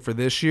seeing for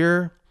this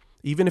year,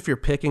 even if you're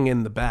picking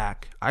in the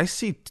back, I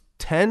see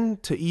 10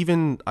 to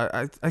even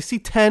I see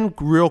 10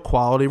 real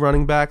quality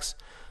running backs,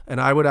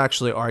 and I would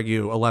actually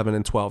argue 11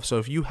 and 12. So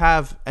if you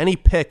have any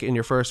pick in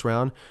your first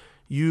round,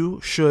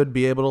 you should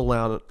be able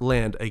to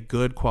land a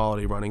good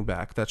quality running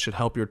back that should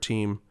help your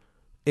team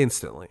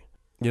instantly.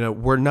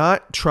 We're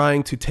not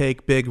trying to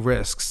take big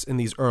risks in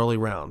these early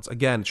rounds.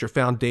 Again, it's your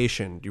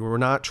foundation. We're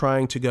not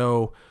trying to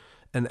go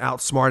and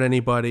outsmart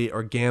anybody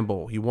or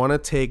gamble. You want to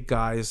take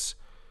guys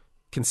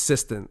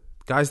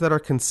that are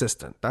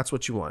consistent. That's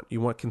what you want. You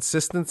want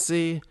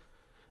consistency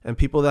and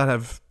people that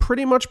have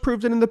pretty much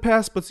proved it in the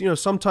past, but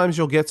sometimes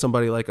you'll get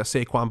somebody like a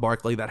Saquon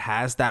Barkley that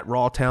has that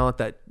raw talent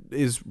that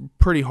is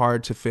pretty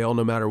hard to fail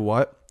no matter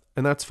what,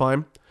 and that's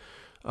fine.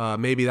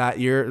 Maybe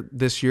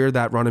this year,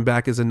 that running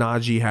back is a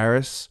Najee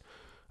Harris.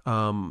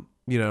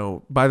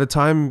 By the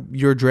time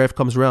your draft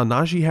comes around,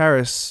 Najee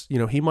Harris,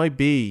 he might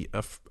be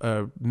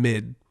a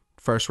mid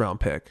first round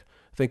pick.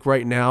 I think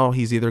right now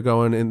he's either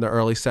going in the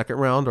early second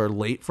round or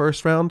late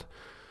first round.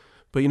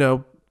 But,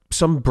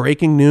 some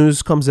breaking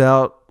news comes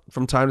out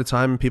from time to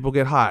time and people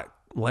get hot.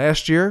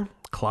 Last year,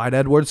 Clyde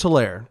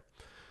Edwards-Helaire.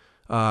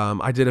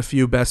 I did a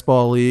few best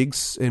ball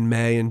leagues in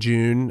May and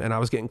June, and I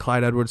was getting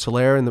Clyde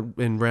Edwards-Helaire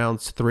in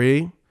rounds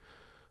 3.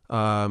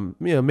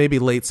 Maybe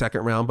late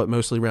second round, but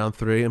mostly round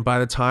 3. And by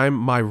the time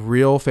my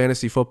real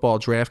fantasy football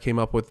draft came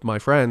up with my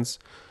friends,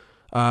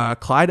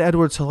 Clyde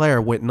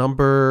Edwards-Helaire went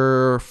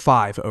number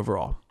 5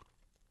 overall.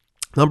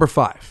 Number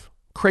 5.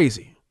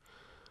 Crazy.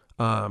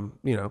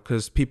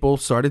 Because people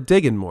started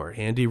digging more.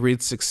 Andy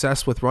Reid's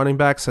success with running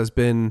backs has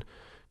been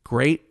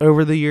great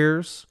over the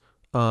years.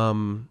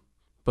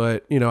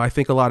 But, I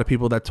think a lot of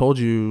people that told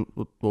you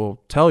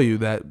will tell you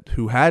that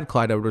who had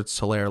Clyde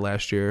Edwards-Helaire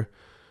last year,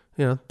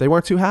 they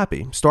weren't too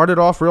happy. Started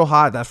off real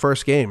hot that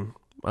first game.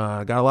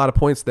 Got a lot of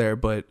points there,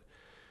 but,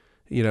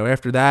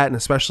 after that, and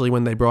especially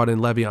when they brought in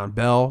Le'Veon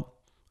Bell,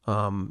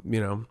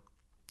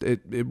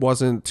 it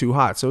wasn't too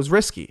hot. So it was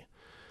risky.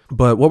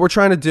 But what we're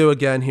trying to do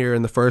again here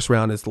in the first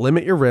round is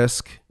limit your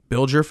risk,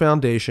 build your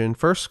foundation.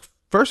 First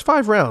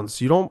 5 rounds,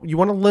 you want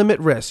to limit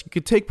risk. You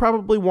could take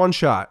probably one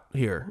shot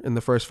here in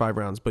the first 5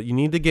 rounds, but you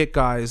need to get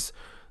guys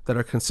that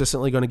are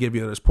consistently going to give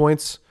you those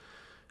points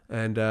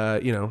and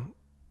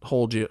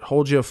hold you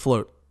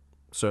afloat,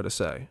 so to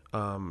say.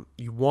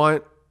 You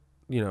want,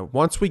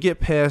 once we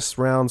get past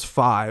rounds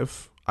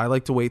 5, I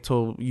like to wait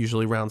till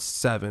usually round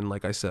 7,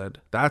 like I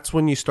said. That's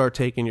when you start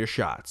taking your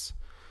shots.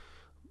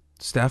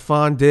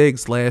 Stefon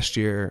Diggs last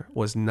year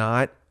was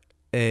not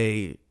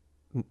a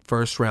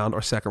first round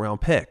or second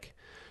round pick.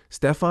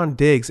 Stefon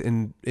Diggs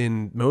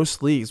in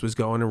most leagues was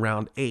going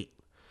around 8.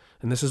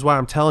 And this is why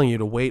I'm telling you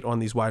to wait on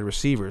these wide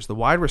receivers. The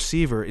wide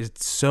receiver is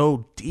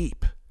so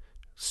deep.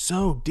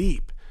 So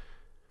deep.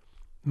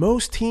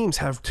 Most teams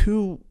have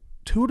two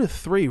to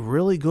three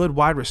really good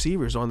wide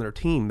receivers on their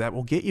team that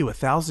will get you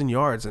 1,000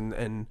 yards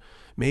and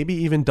maybe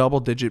even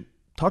double-digit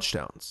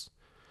touchdowns.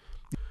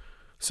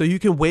 So you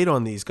can wait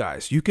on these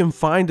guys. You can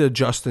find a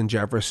Justin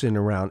Jefferson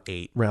around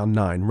 8, round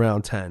 9,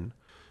 round 10.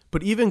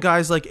 But even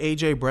guys like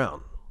A.J.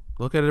 Brown.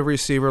 Look at a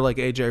receiver like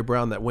A.J.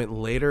 Brown that went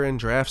later in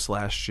drafts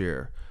last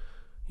year.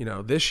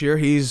 This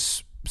year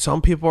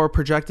some people are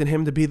projecting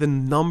him to be the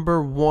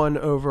number 1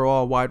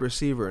 overall wide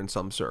receiver in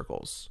some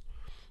circles.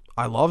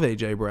 I love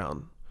A.J.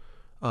 Brown.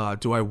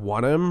 Do I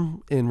want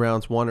him in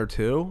rounds 1 or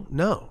 2?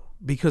 No,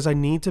 because I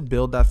need to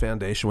build that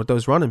foundation with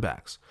those running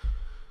backs.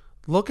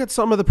 Look at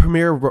some of the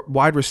premier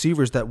wide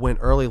receivers that went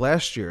early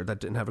last year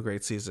that didn't have a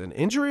great season.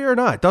 Injury or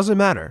not, doesn't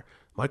matter.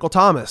 Michael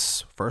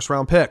Thomas, first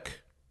round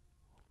pick.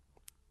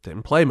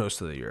 Didn't play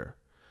most of the year.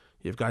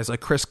 You have guys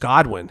like Chris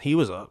Godwin. He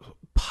was a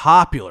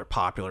popular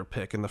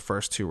pick in the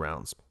first 2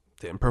 rounds.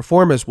 Didn't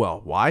perform as well.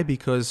 Why?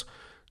 Because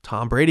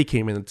Tom Brady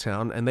came into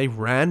town and they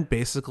ran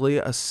basically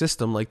a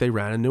system like they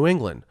ran in New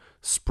England.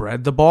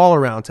 Spread the ball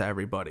around to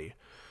everybody.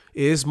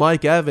 Is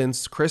Mike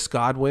Evans, Chris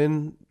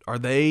Godwin, are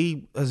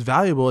they as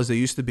valuable as they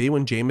used to be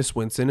when Jameis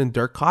Winston and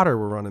Dirk Koetter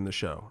were running the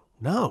show?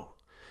 No.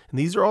 And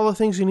these are all the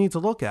things you need to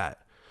look at.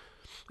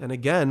 And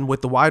again,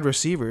 with the wide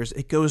receivers,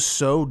 it goes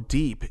so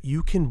deep.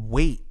 You can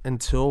wait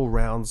until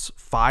rounds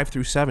 5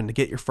 through 7 to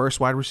get your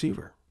first wide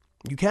receiver.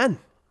 You can.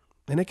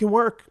 And it can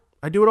work.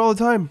 I do it all the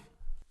time.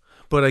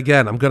 But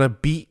again, I'm going to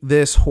beat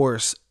this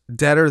horse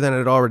deader than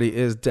it already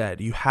is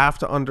dead. You have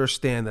to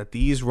understand that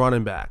these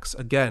running backs,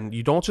 again,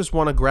 you don't just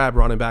want to grab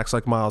running backs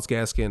like Myles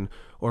Gaskin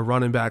or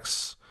running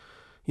backs,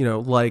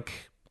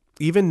 like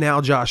even now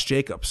Josh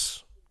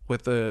Jacobs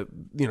with the,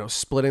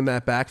 splitting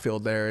that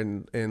backfield there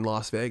in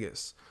Las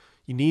Vegas.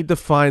 You need to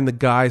find the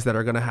guys that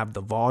are going to have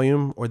the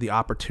volume or the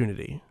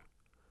opportunity.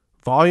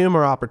 Volume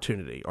or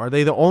opportunity. Are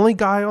they the only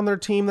guy on their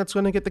team that's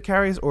going to get the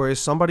carries, or is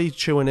somebody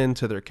chewing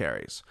into their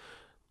carries?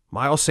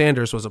 Miles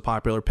Sanders was a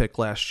popular pick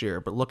last year,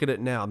 but look at it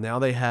now. Now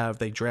they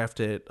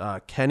drafted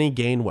Kenny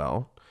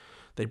Gainwell.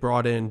 They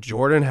brought in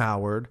Jordan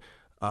Howard,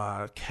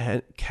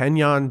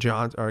 Kerryon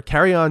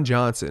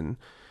Johnson.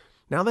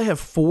 Now they have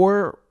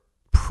 4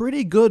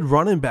 pretty good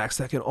running backs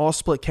that can all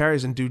split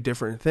carries and do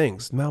different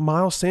things. Now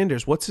Miles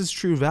Sanders, what's his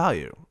true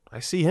value? I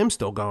see him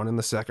still going in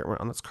the second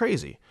round. That's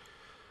crazy.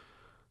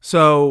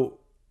 So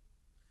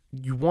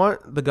you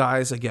want the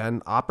guys,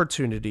 again,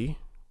 opportunity,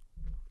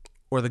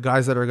 or the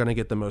guys that are going to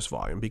get the most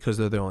volume because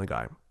they're the only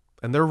guy.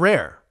 And they're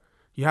rare.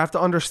 You have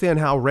to understand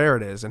how rare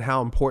it is and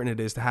how important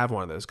it is to have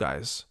one of those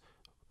guys.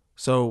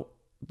 So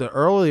the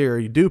earlier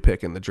you do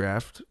pick in the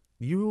draft,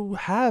 you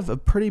have a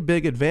pretty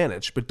big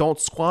advantage, but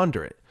don't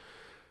squander it.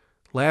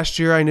 Last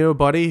year, I knew a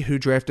buddy who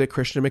drafted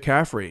Christian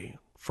McCaffrey.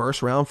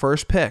 First round,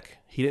 first pick.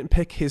 He didn't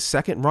pick his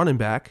second running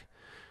back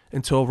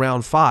until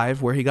round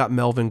 5, where he got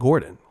Melvin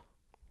Gordon.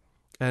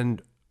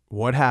 And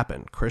what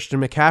happened?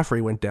 Christian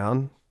McCaffrey went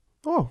down.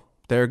 Oh,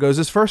 there goes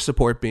his first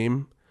support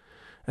beam.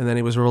 And then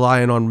he was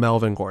relying on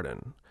Melvin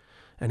Gordon.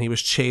 And he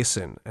was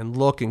chasing and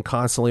looking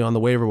constantly on the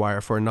waiver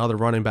wire for another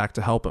running back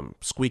to help him,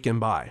 squeaking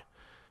by.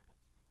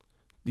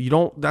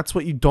 That's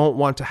what you don't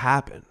want to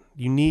happen.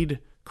 You need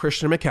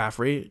Christian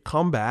McCaffrey,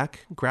 come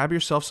back, grab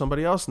yourself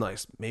somebody else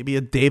nice. Maybe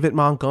a David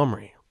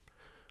Montgomery.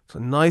 It's a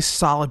nice,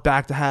 solid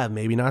back to have.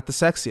 Maybe not the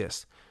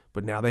sexiest.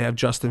 But now they have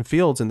Justin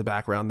Fields in the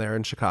background there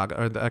in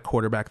Chicago, or the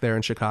quarterback there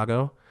in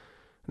Chicago.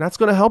 And that's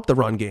going to help the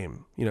run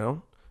game,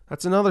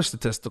 That's another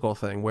statistical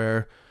thing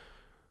where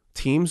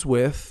teams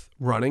with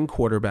running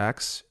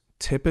quarterbacks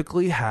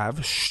typically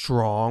have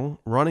strong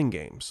running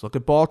games. Look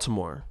at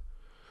Baltimore.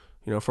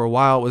 For a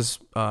while it was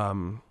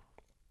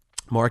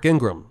Mark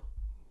Ingram.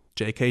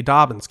 J.K.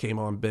 Dobbins came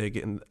on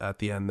big at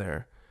the end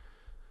there.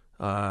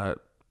 So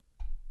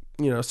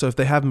if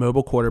they have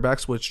mobile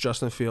quarterbacks, which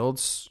Justin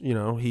Fields,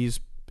 he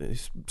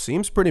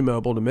seems pretty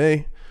mobile to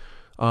me.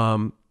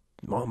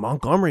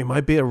 Montgomery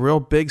might be a real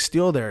big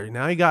steal there.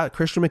 Now you got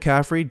Christian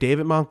McCaffrey,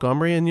 David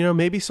Montgomery, and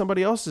maybe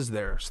somebody else is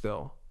there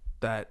still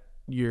that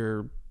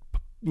you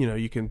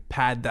can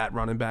pad that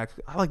running back.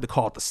 I like to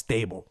call it the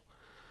stable.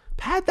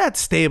 Pad that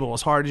stable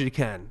as hard as you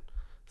can.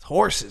 It's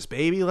horses,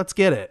 baby. Let's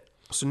get it.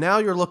 So now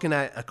you're looking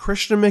at a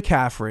Christian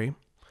McCaffrey,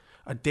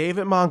 a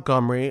David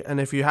Montgomery, and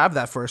if you have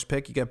that first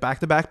pick, you get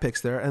back-to-back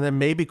picks there, and then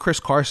maybe Chris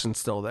Carson's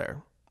still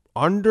there.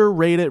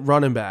 Underrated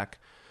running back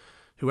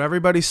who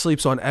everybody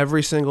sleeps on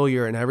every single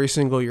year, and every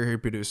single year he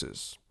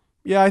produces.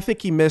 Yeah, I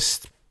think he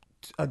missed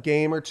a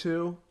game or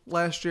two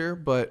last year,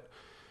 but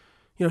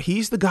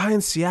he's the guy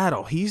in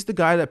Seattle. He's the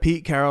guy that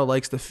Pete Carroll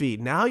likes to feed.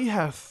 Now you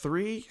have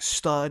 3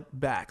 stud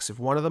backs. If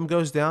one of them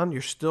goes down,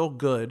 you're still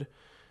good.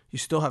 You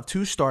still have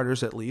 2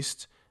 starters at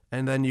least,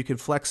 and then you can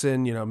flex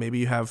in, maybe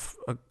you have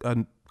a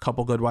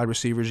couple good wide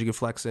receivers you can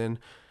flex in,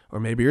 or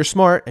maybe you're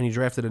smart and you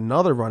drafted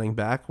another running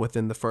back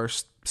within the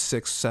first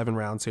 6-7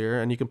 rounds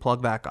here, and you can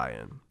plug that guy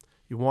in.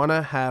 You want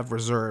to have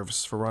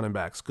reserves for running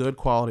backs, good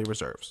quality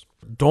reserves.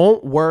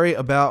 Don't worry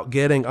about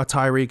getting a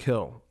Tyreek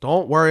Hill.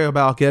 Don't worry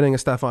about getting a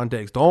Stephon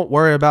Diggs. Don't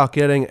worry about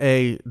getting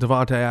a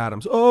Devontae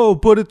Adams. Oh,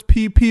 but it's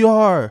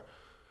PPR.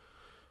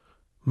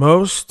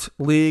 Most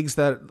leagues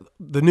that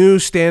the new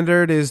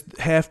standard is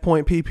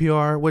half-point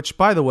PPR, which,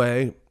 by the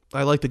way,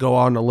 I like to go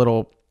on a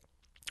little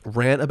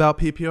rant about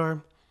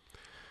PPR.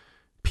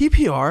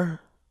 PPR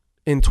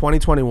in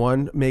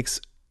 2021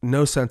 makes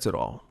no sense at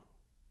all.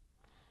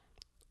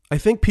 I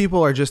think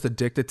people are just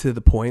addicted to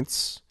the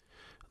points,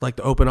 like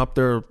to open up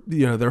their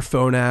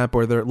phone app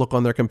or their look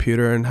on their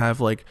computer and have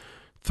like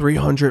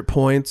 300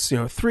 points,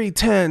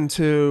 310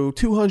 to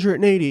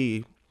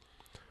 280.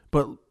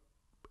 But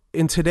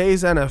in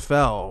today's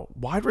NFL,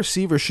 wide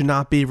receivers should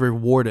not be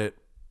rewarded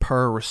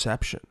per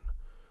reception.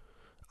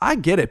 I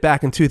get it.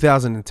 Back in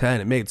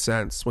 2010, it made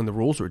sense when the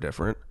rules were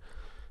different.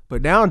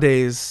 But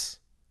nowadays,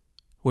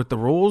 with the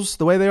rules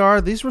the way they are,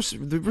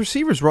 the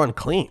receivers run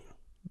clean.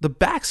 The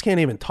backs can't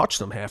even touch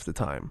them half the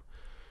time.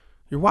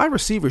 Your wide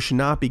receivers should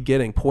not be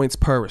getting points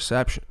per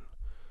reception.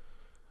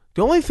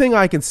 The only thing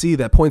I can see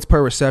that points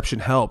per reception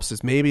helps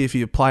is maybe if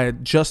you apply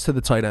it just to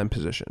the tight end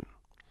position.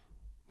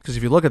 Because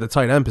if you look at the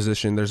tight end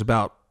position, there's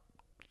about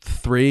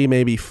 3,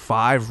 maybe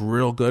 5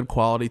 real good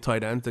quality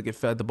tight ends that get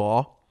fed the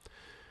ball.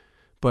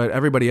 But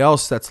everybody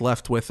else that's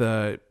left with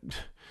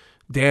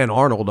Dan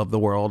Arnold of the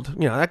world,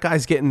 that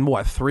guy's getting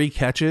 3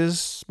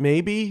 catches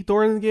maybe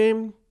during the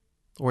game,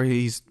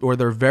 or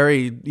they're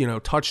very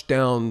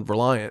touchdown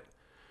reliant.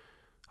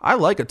 I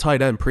like a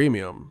tight end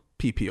premium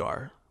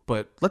PPR,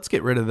 but let's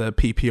get rid of the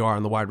PPR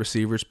on the wide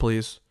receivers,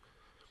 please.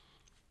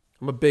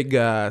 I'm a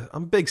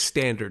big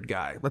standard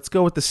guy. Let's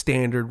go with the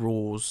standard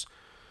rules.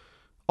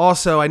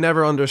 Also, I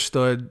never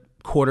understood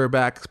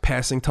quarterback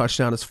passing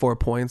touchdown is 4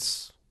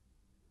 points.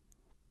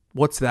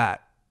 What's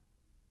that?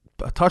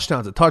 A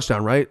touchdown's a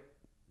touchdown, right?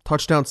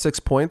 Touchdown 6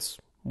 points.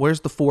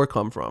 Where's the 4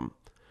 come from?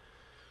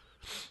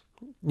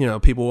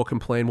 People will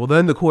complain, well,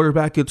 then the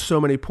quarterback gets so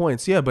many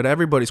points. Yeah, but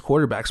everybody's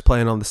quarterback's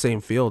playing on the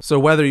same field. So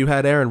whether you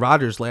had Aaron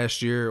Rodgers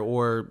last year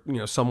or,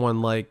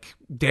 someone like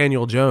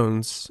Daniel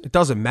Jones, it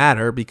doesn't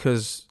matter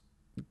because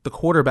the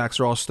quarterbacks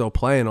are all still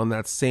playing on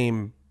that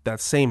same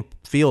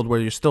field where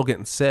you're still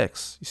getting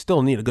 6. You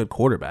still need a good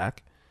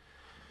quarterback.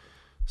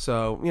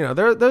 So,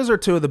 those are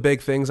 2 of the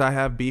big things I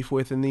have beef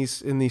with in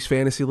these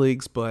fantasy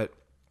leagues, but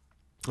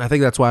I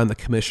think that's why I'm the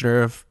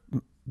commissioner of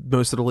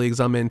most of the leagues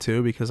I'm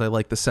into, because I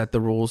like to set the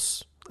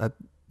rules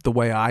the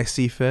way I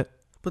see fit.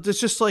 But it's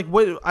just like,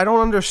 what I don't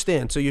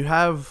understand. So you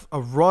have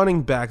a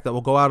running back that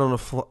will go out on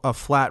a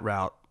flat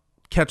route,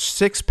 catch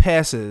 6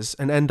 passes,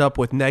 and end up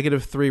with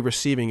 -3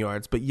 receiving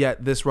yards, but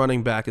yet this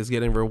running back is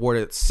getting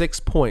rewarded 6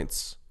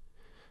 points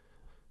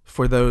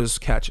for those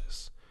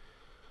catches.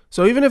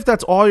 So even if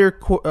that's all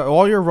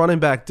your running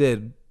back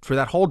did for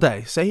that whole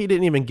day, say he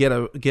didn't even get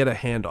a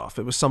handoff,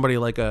 it was somebody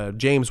like a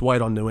James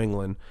White on New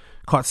England,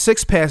 caught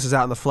 6 passes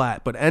out in the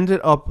flat, but ended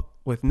up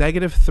with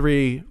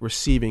 -3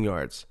 receiving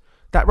yards.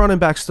 That running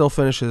back still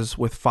finishes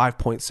with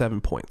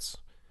 5.7 points.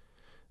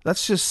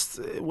 That's just,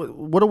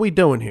 what are we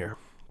doing here,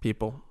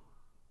 people?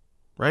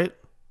 Right?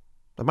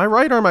 Am I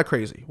right or am I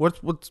crazy?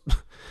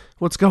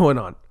 What's going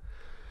on?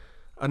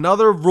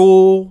 Another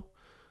rule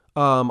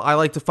I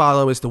like to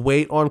follow is to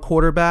wait on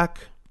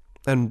quarterback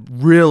and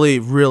really,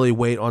 really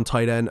wait on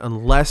tight end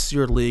unless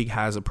your league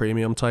has a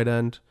premium tight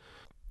end.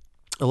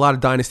 A lot of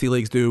dynasty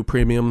leagues do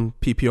premium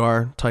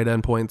PPR tight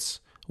end points,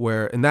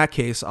 where in that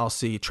case I'll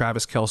see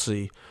Travis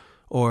Kelce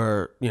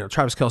go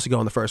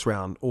in the first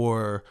round,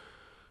 or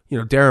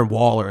Darren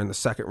Waller in the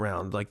second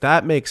round. Like,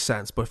 that makes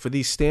sense. But for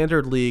these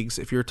standard leagues,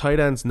 if your tight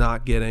end's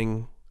not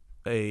getting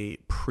a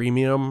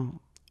premium,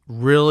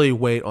 really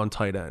wait on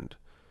tight end.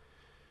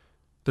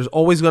 There's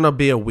always going to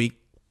be a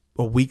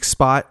weak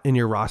spot in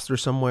your roster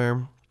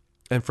somewhere.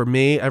 And for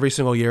me, every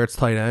single year it's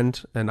tight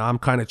end, and I'm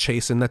kind of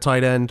chasing the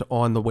tight end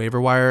on the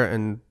waiver wire.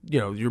 And,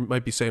 you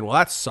might be saying, well,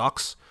 that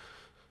sucks.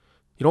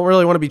 You don't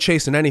really want to be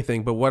chasing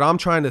anything. But what I'm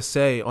trying to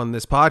say on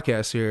this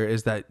podcast here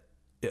is that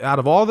out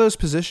of all those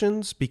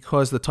positions,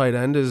 because the tight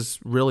end is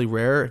really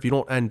rare, if you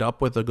don't end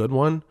up with a good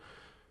one,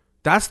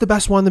 That's the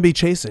best one to be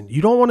chasing.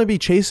 You don't want to be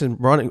chasing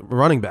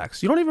running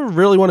backs. You don't even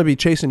really want to be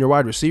chasing your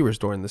wide receivers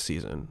during the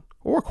season,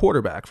 or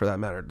quarterback for that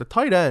matter. The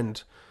tight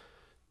end,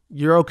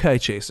 you're okay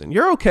chasing.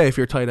 You're okay if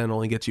your tight end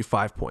only gets you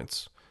 5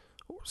 points,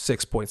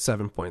 6 points,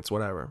 7 points,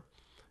 whatever.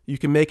 You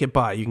can make it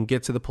by. You can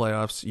get to the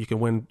playoffs. You can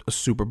win a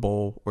Super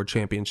Bowl or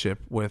championship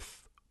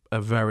with a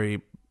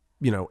very,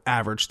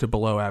 average to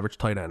below average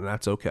tight end, and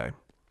that's okay.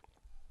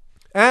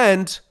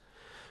 And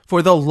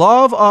for the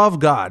love of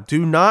God,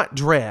 do not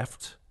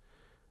draft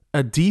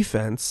a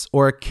defense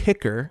or a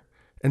kicker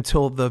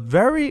until the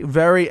very,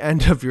 very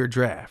end of your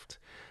draft.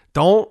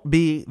 Don't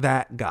be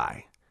that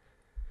guy.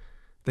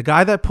 The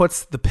guy that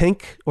puts the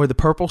pink or the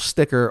purple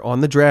sticker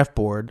on the draft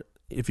board,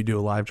 if you do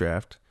a live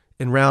draft,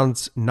 in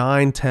rounds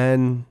 9,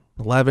 10,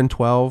 11,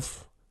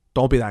 12,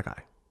 don't be that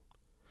guy.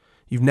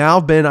 You've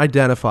now been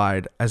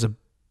identified as a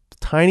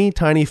tiny,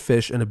 tiny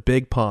fish in a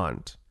big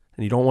pond,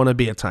 and you don't want to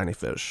be a tiny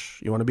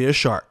fish. You want to be a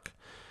shark.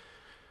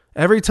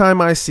 Every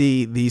time I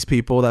see these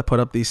people that put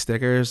up these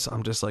stickers,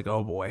 I'm just like,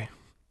 oh boy.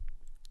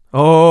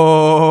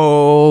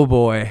 Oh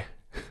boy.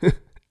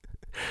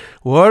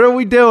 What are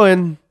we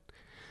doing?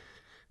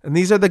 And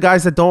these are the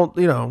guys that don't,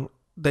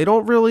 they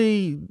don't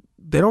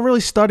really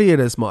study it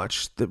as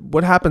much.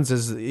 What happens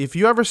is if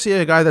you ever see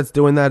a guy that's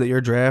doing that at your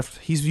draft,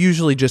 he's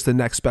usually just the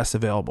next best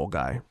available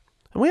guy.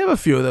 And we have a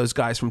few of those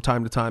guys from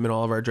time to time in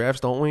all of our drafts,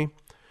 don't we?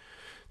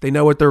 They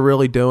know what they're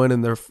really doing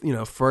in their,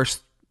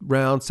 first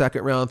round,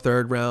 second round,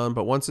 third round,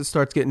 but once it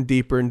starts getting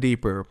deeper and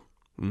deeper,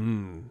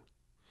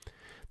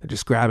 they're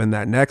just grabbing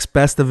that next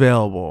best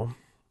available.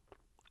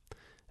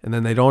 And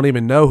then they don't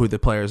even know who the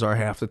players are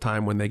half the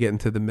time when they get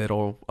into the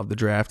middle of the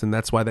draft, and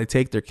that's why they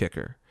take their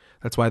kicker.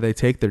 That's why they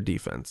take their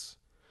defense.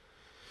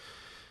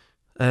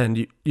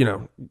 And,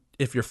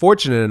 if you're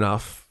fortunate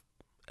enough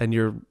and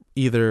you're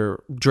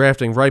either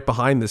drafting right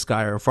behind this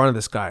guy or in front of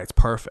this guy, it's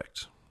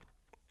perfect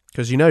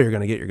because you're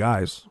going to get your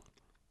guys.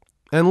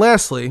 And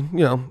lastly,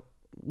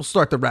 we'll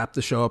start to wrap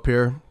the show up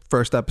here.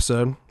 First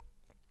episode.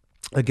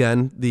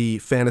 Again, the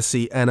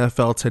Fantasy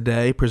NFL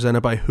Today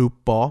presented by Hoop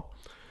Ball.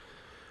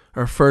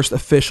 Our first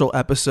official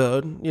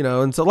episode.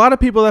 And it's a lot of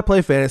people that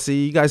play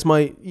fantasy.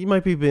 You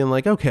might be being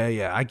like, okay,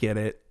 yeah, I get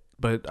it.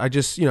 But I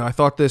just, I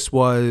thought this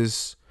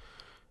was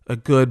a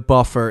good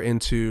buffer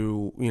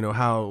into,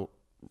 how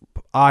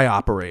I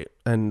operate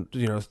and,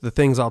 the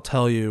things I'll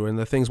tell you and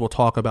the things we'll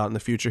talk about in the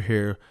future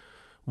here.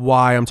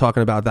 Why I'm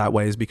talking about that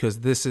way is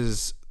because this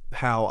is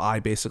how I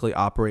basically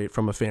operate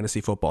from a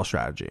fantasy football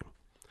strategy.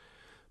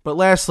 But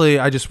lastly,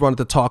 I just wanted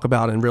to talk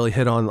about and really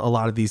hit on a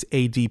lot of these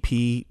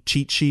ADP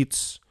cheat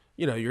sheets.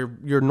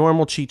 Your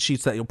normal cheat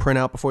sheets that you'll print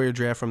out before your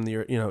draft from an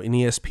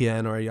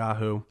ESPN or a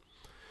Yahoo.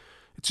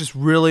 It's just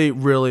really,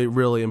 really,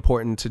 really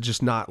important to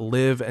just not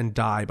live and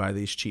die by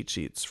these cheat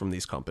sheets from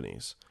these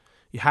companies.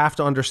 You have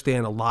to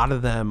understand a lot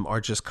of them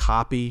are just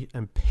copy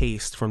and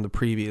paste from the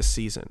previous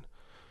season.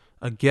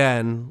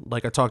 Again,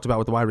 like I talked about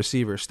with the wide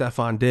receiver,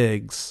 Stefon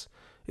Diggs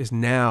is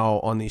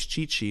now on these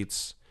cheat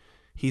sheets.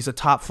 He's a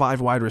top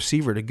 5 wide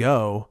receiver to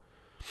go.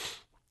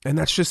 And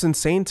that's just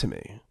insane to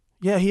me.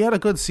 Yeah, he had a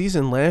good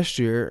season last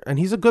year, and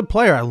he's a good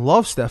player. I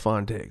love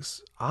Stefon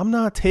Diggs. I'm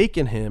not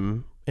taking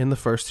him in the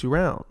first 2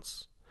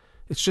 rounds.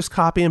 It's just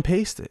copy and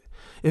paste it.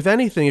 If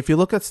anything, if you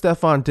look at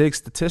Stefon Diggs'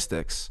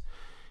 statistics,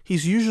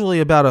 he's usually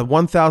about a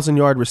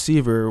 1,000-yard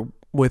receiver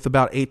with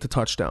about 8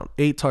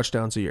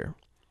 touchdowns a year.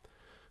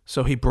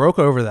 So he broke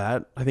over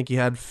that. I think he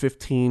had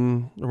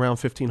around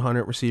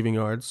 1,500 receiving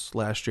yards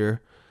last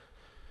year.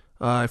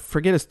 I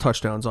forget his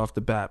touchdowns off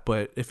the bat,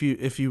 but if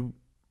you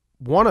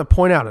want to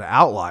point out an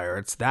outlier,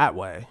 it's that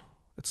way.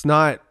 It's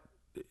not.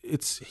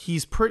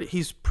 He's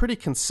pretty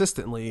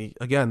consistently,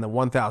 again, the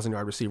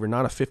 1,000-yard receiver,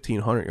 not a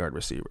 1,500-yard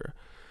receiver.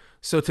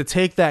 So to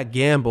take that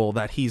gamble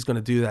that he's going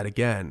to do that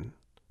again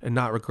and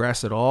not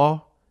regress at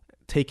all,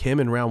 take him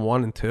in round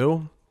 1 and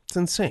 2, it's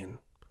insane.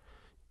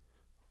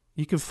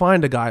 You can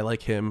find a guy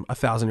like him, a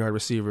 1,000-yard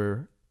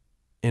receiver,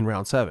 in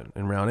round 7,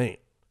 in round 8.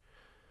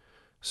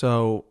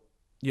 So,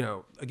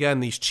 again,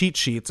 these cheat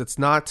sheets, it's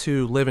not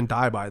to live and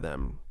die by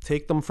them.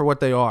 Take them for what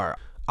they are.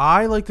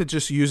 I like to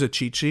just use a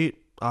cheat sheet,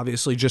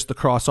 obviously just to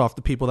cross off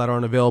the people that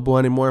aren't available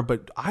anymore,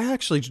 but I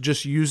actually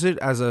just use it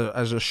as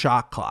a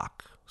shot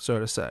clock, so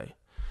to say.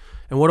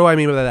 And what do I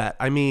mean by that?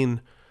 I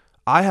mean,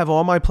 I have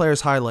all my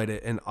players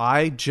highlighted, and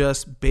I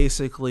just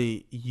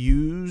basically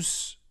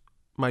use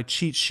my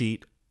cheat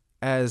sheet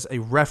as a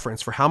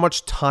reference for how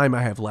much time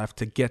I have left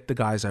to get the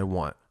guys I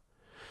want.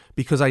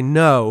 Because I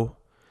know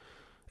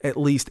at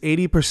least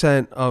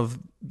 80% of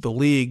the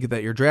league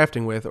that you're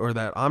drafting with or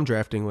that I'm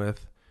drafting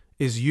with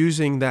is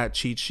using that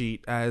cheat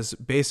sheet as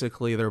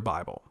basically their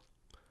Bible.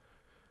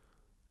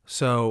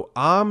 So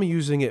I'm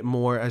using it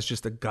more as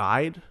just a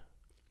guide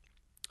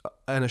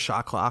and a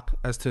shot clock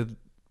as to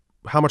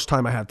how much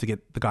time I have to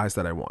get the guys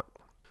that I want.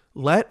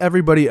 Let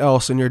everybody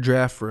else in your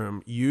draft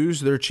room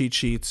use their cheat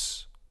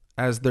sheets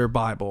as their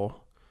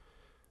Bible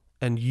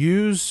and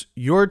use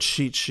your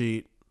cheat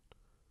sheet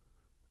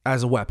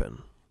as a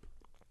weapon.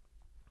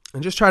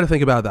 And just try to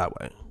think about it that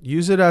way.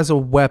 Use it as a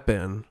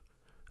weapon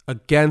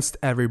against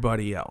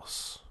everybody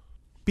else.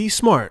 Be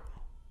smart.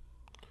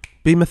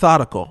 Be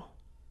methodical.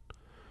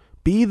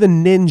 Be the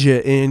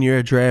ninja in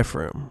your draft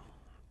room.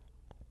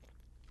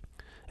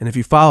 And if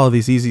you follow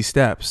these easy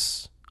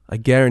steps, I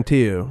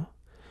guarantee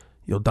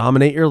you'll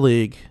dominate your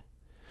league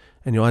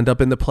and you'll end up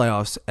in the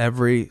playoffs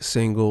every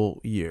single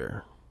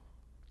year.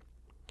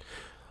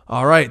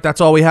 All right,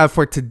 that's all we have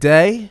for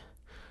today.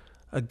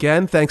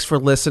 Again, thanks for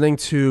listening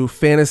to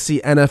Fantasy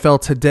NFL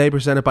Today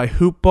presented by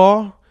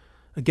Hoopball.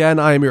 Again,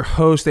 I am your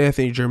host,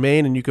 Anthony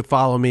Germain, and you can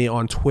follow me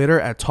on Twitter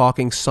at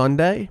Talking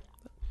Sunday.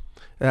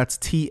 That's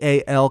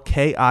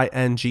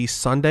TALKING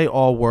Sunday,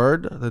 all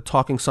word, the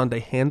Talking Sunday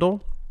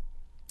handle.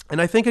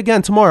 And I think,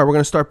 again, tomorrow we're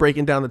going to start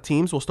breaking down the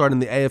teams. We'll start in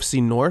the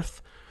AFC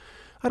North.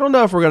 I don't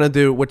know if we're going to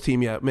do what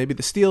team yet. Maybe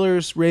the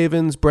Steelers,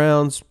 Ravens,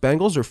 Browns,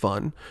 Bengals are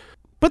fun.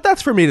 But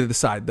that's for me to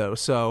decide, though.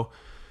 So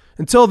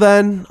until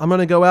then, I'm going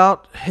to go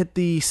out, hit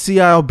the Sea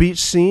Isle Beach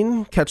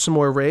scene, catch some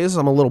more rays.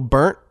 I'm a little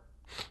burnt.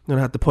 I'm going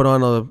to have to put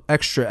on an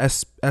extra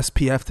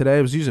SPF today.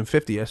 I was using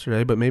 50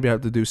 yesterday, but maybe I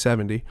have to do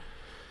 70.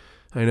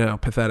 I know,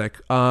 pathetic.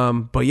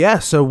 But yeah,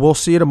 so we'll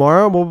see you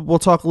tomorrow. We'll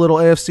talk a little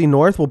AFC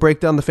North. We'll break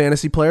down the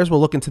fantasy players.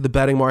 We'll look into the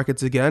betting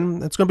markets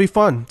again. It's going to be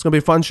fun. It's going to be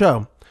a fun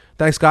show.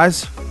 Thanks,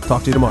 guys.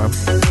 Talk to you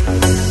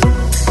tomorrow.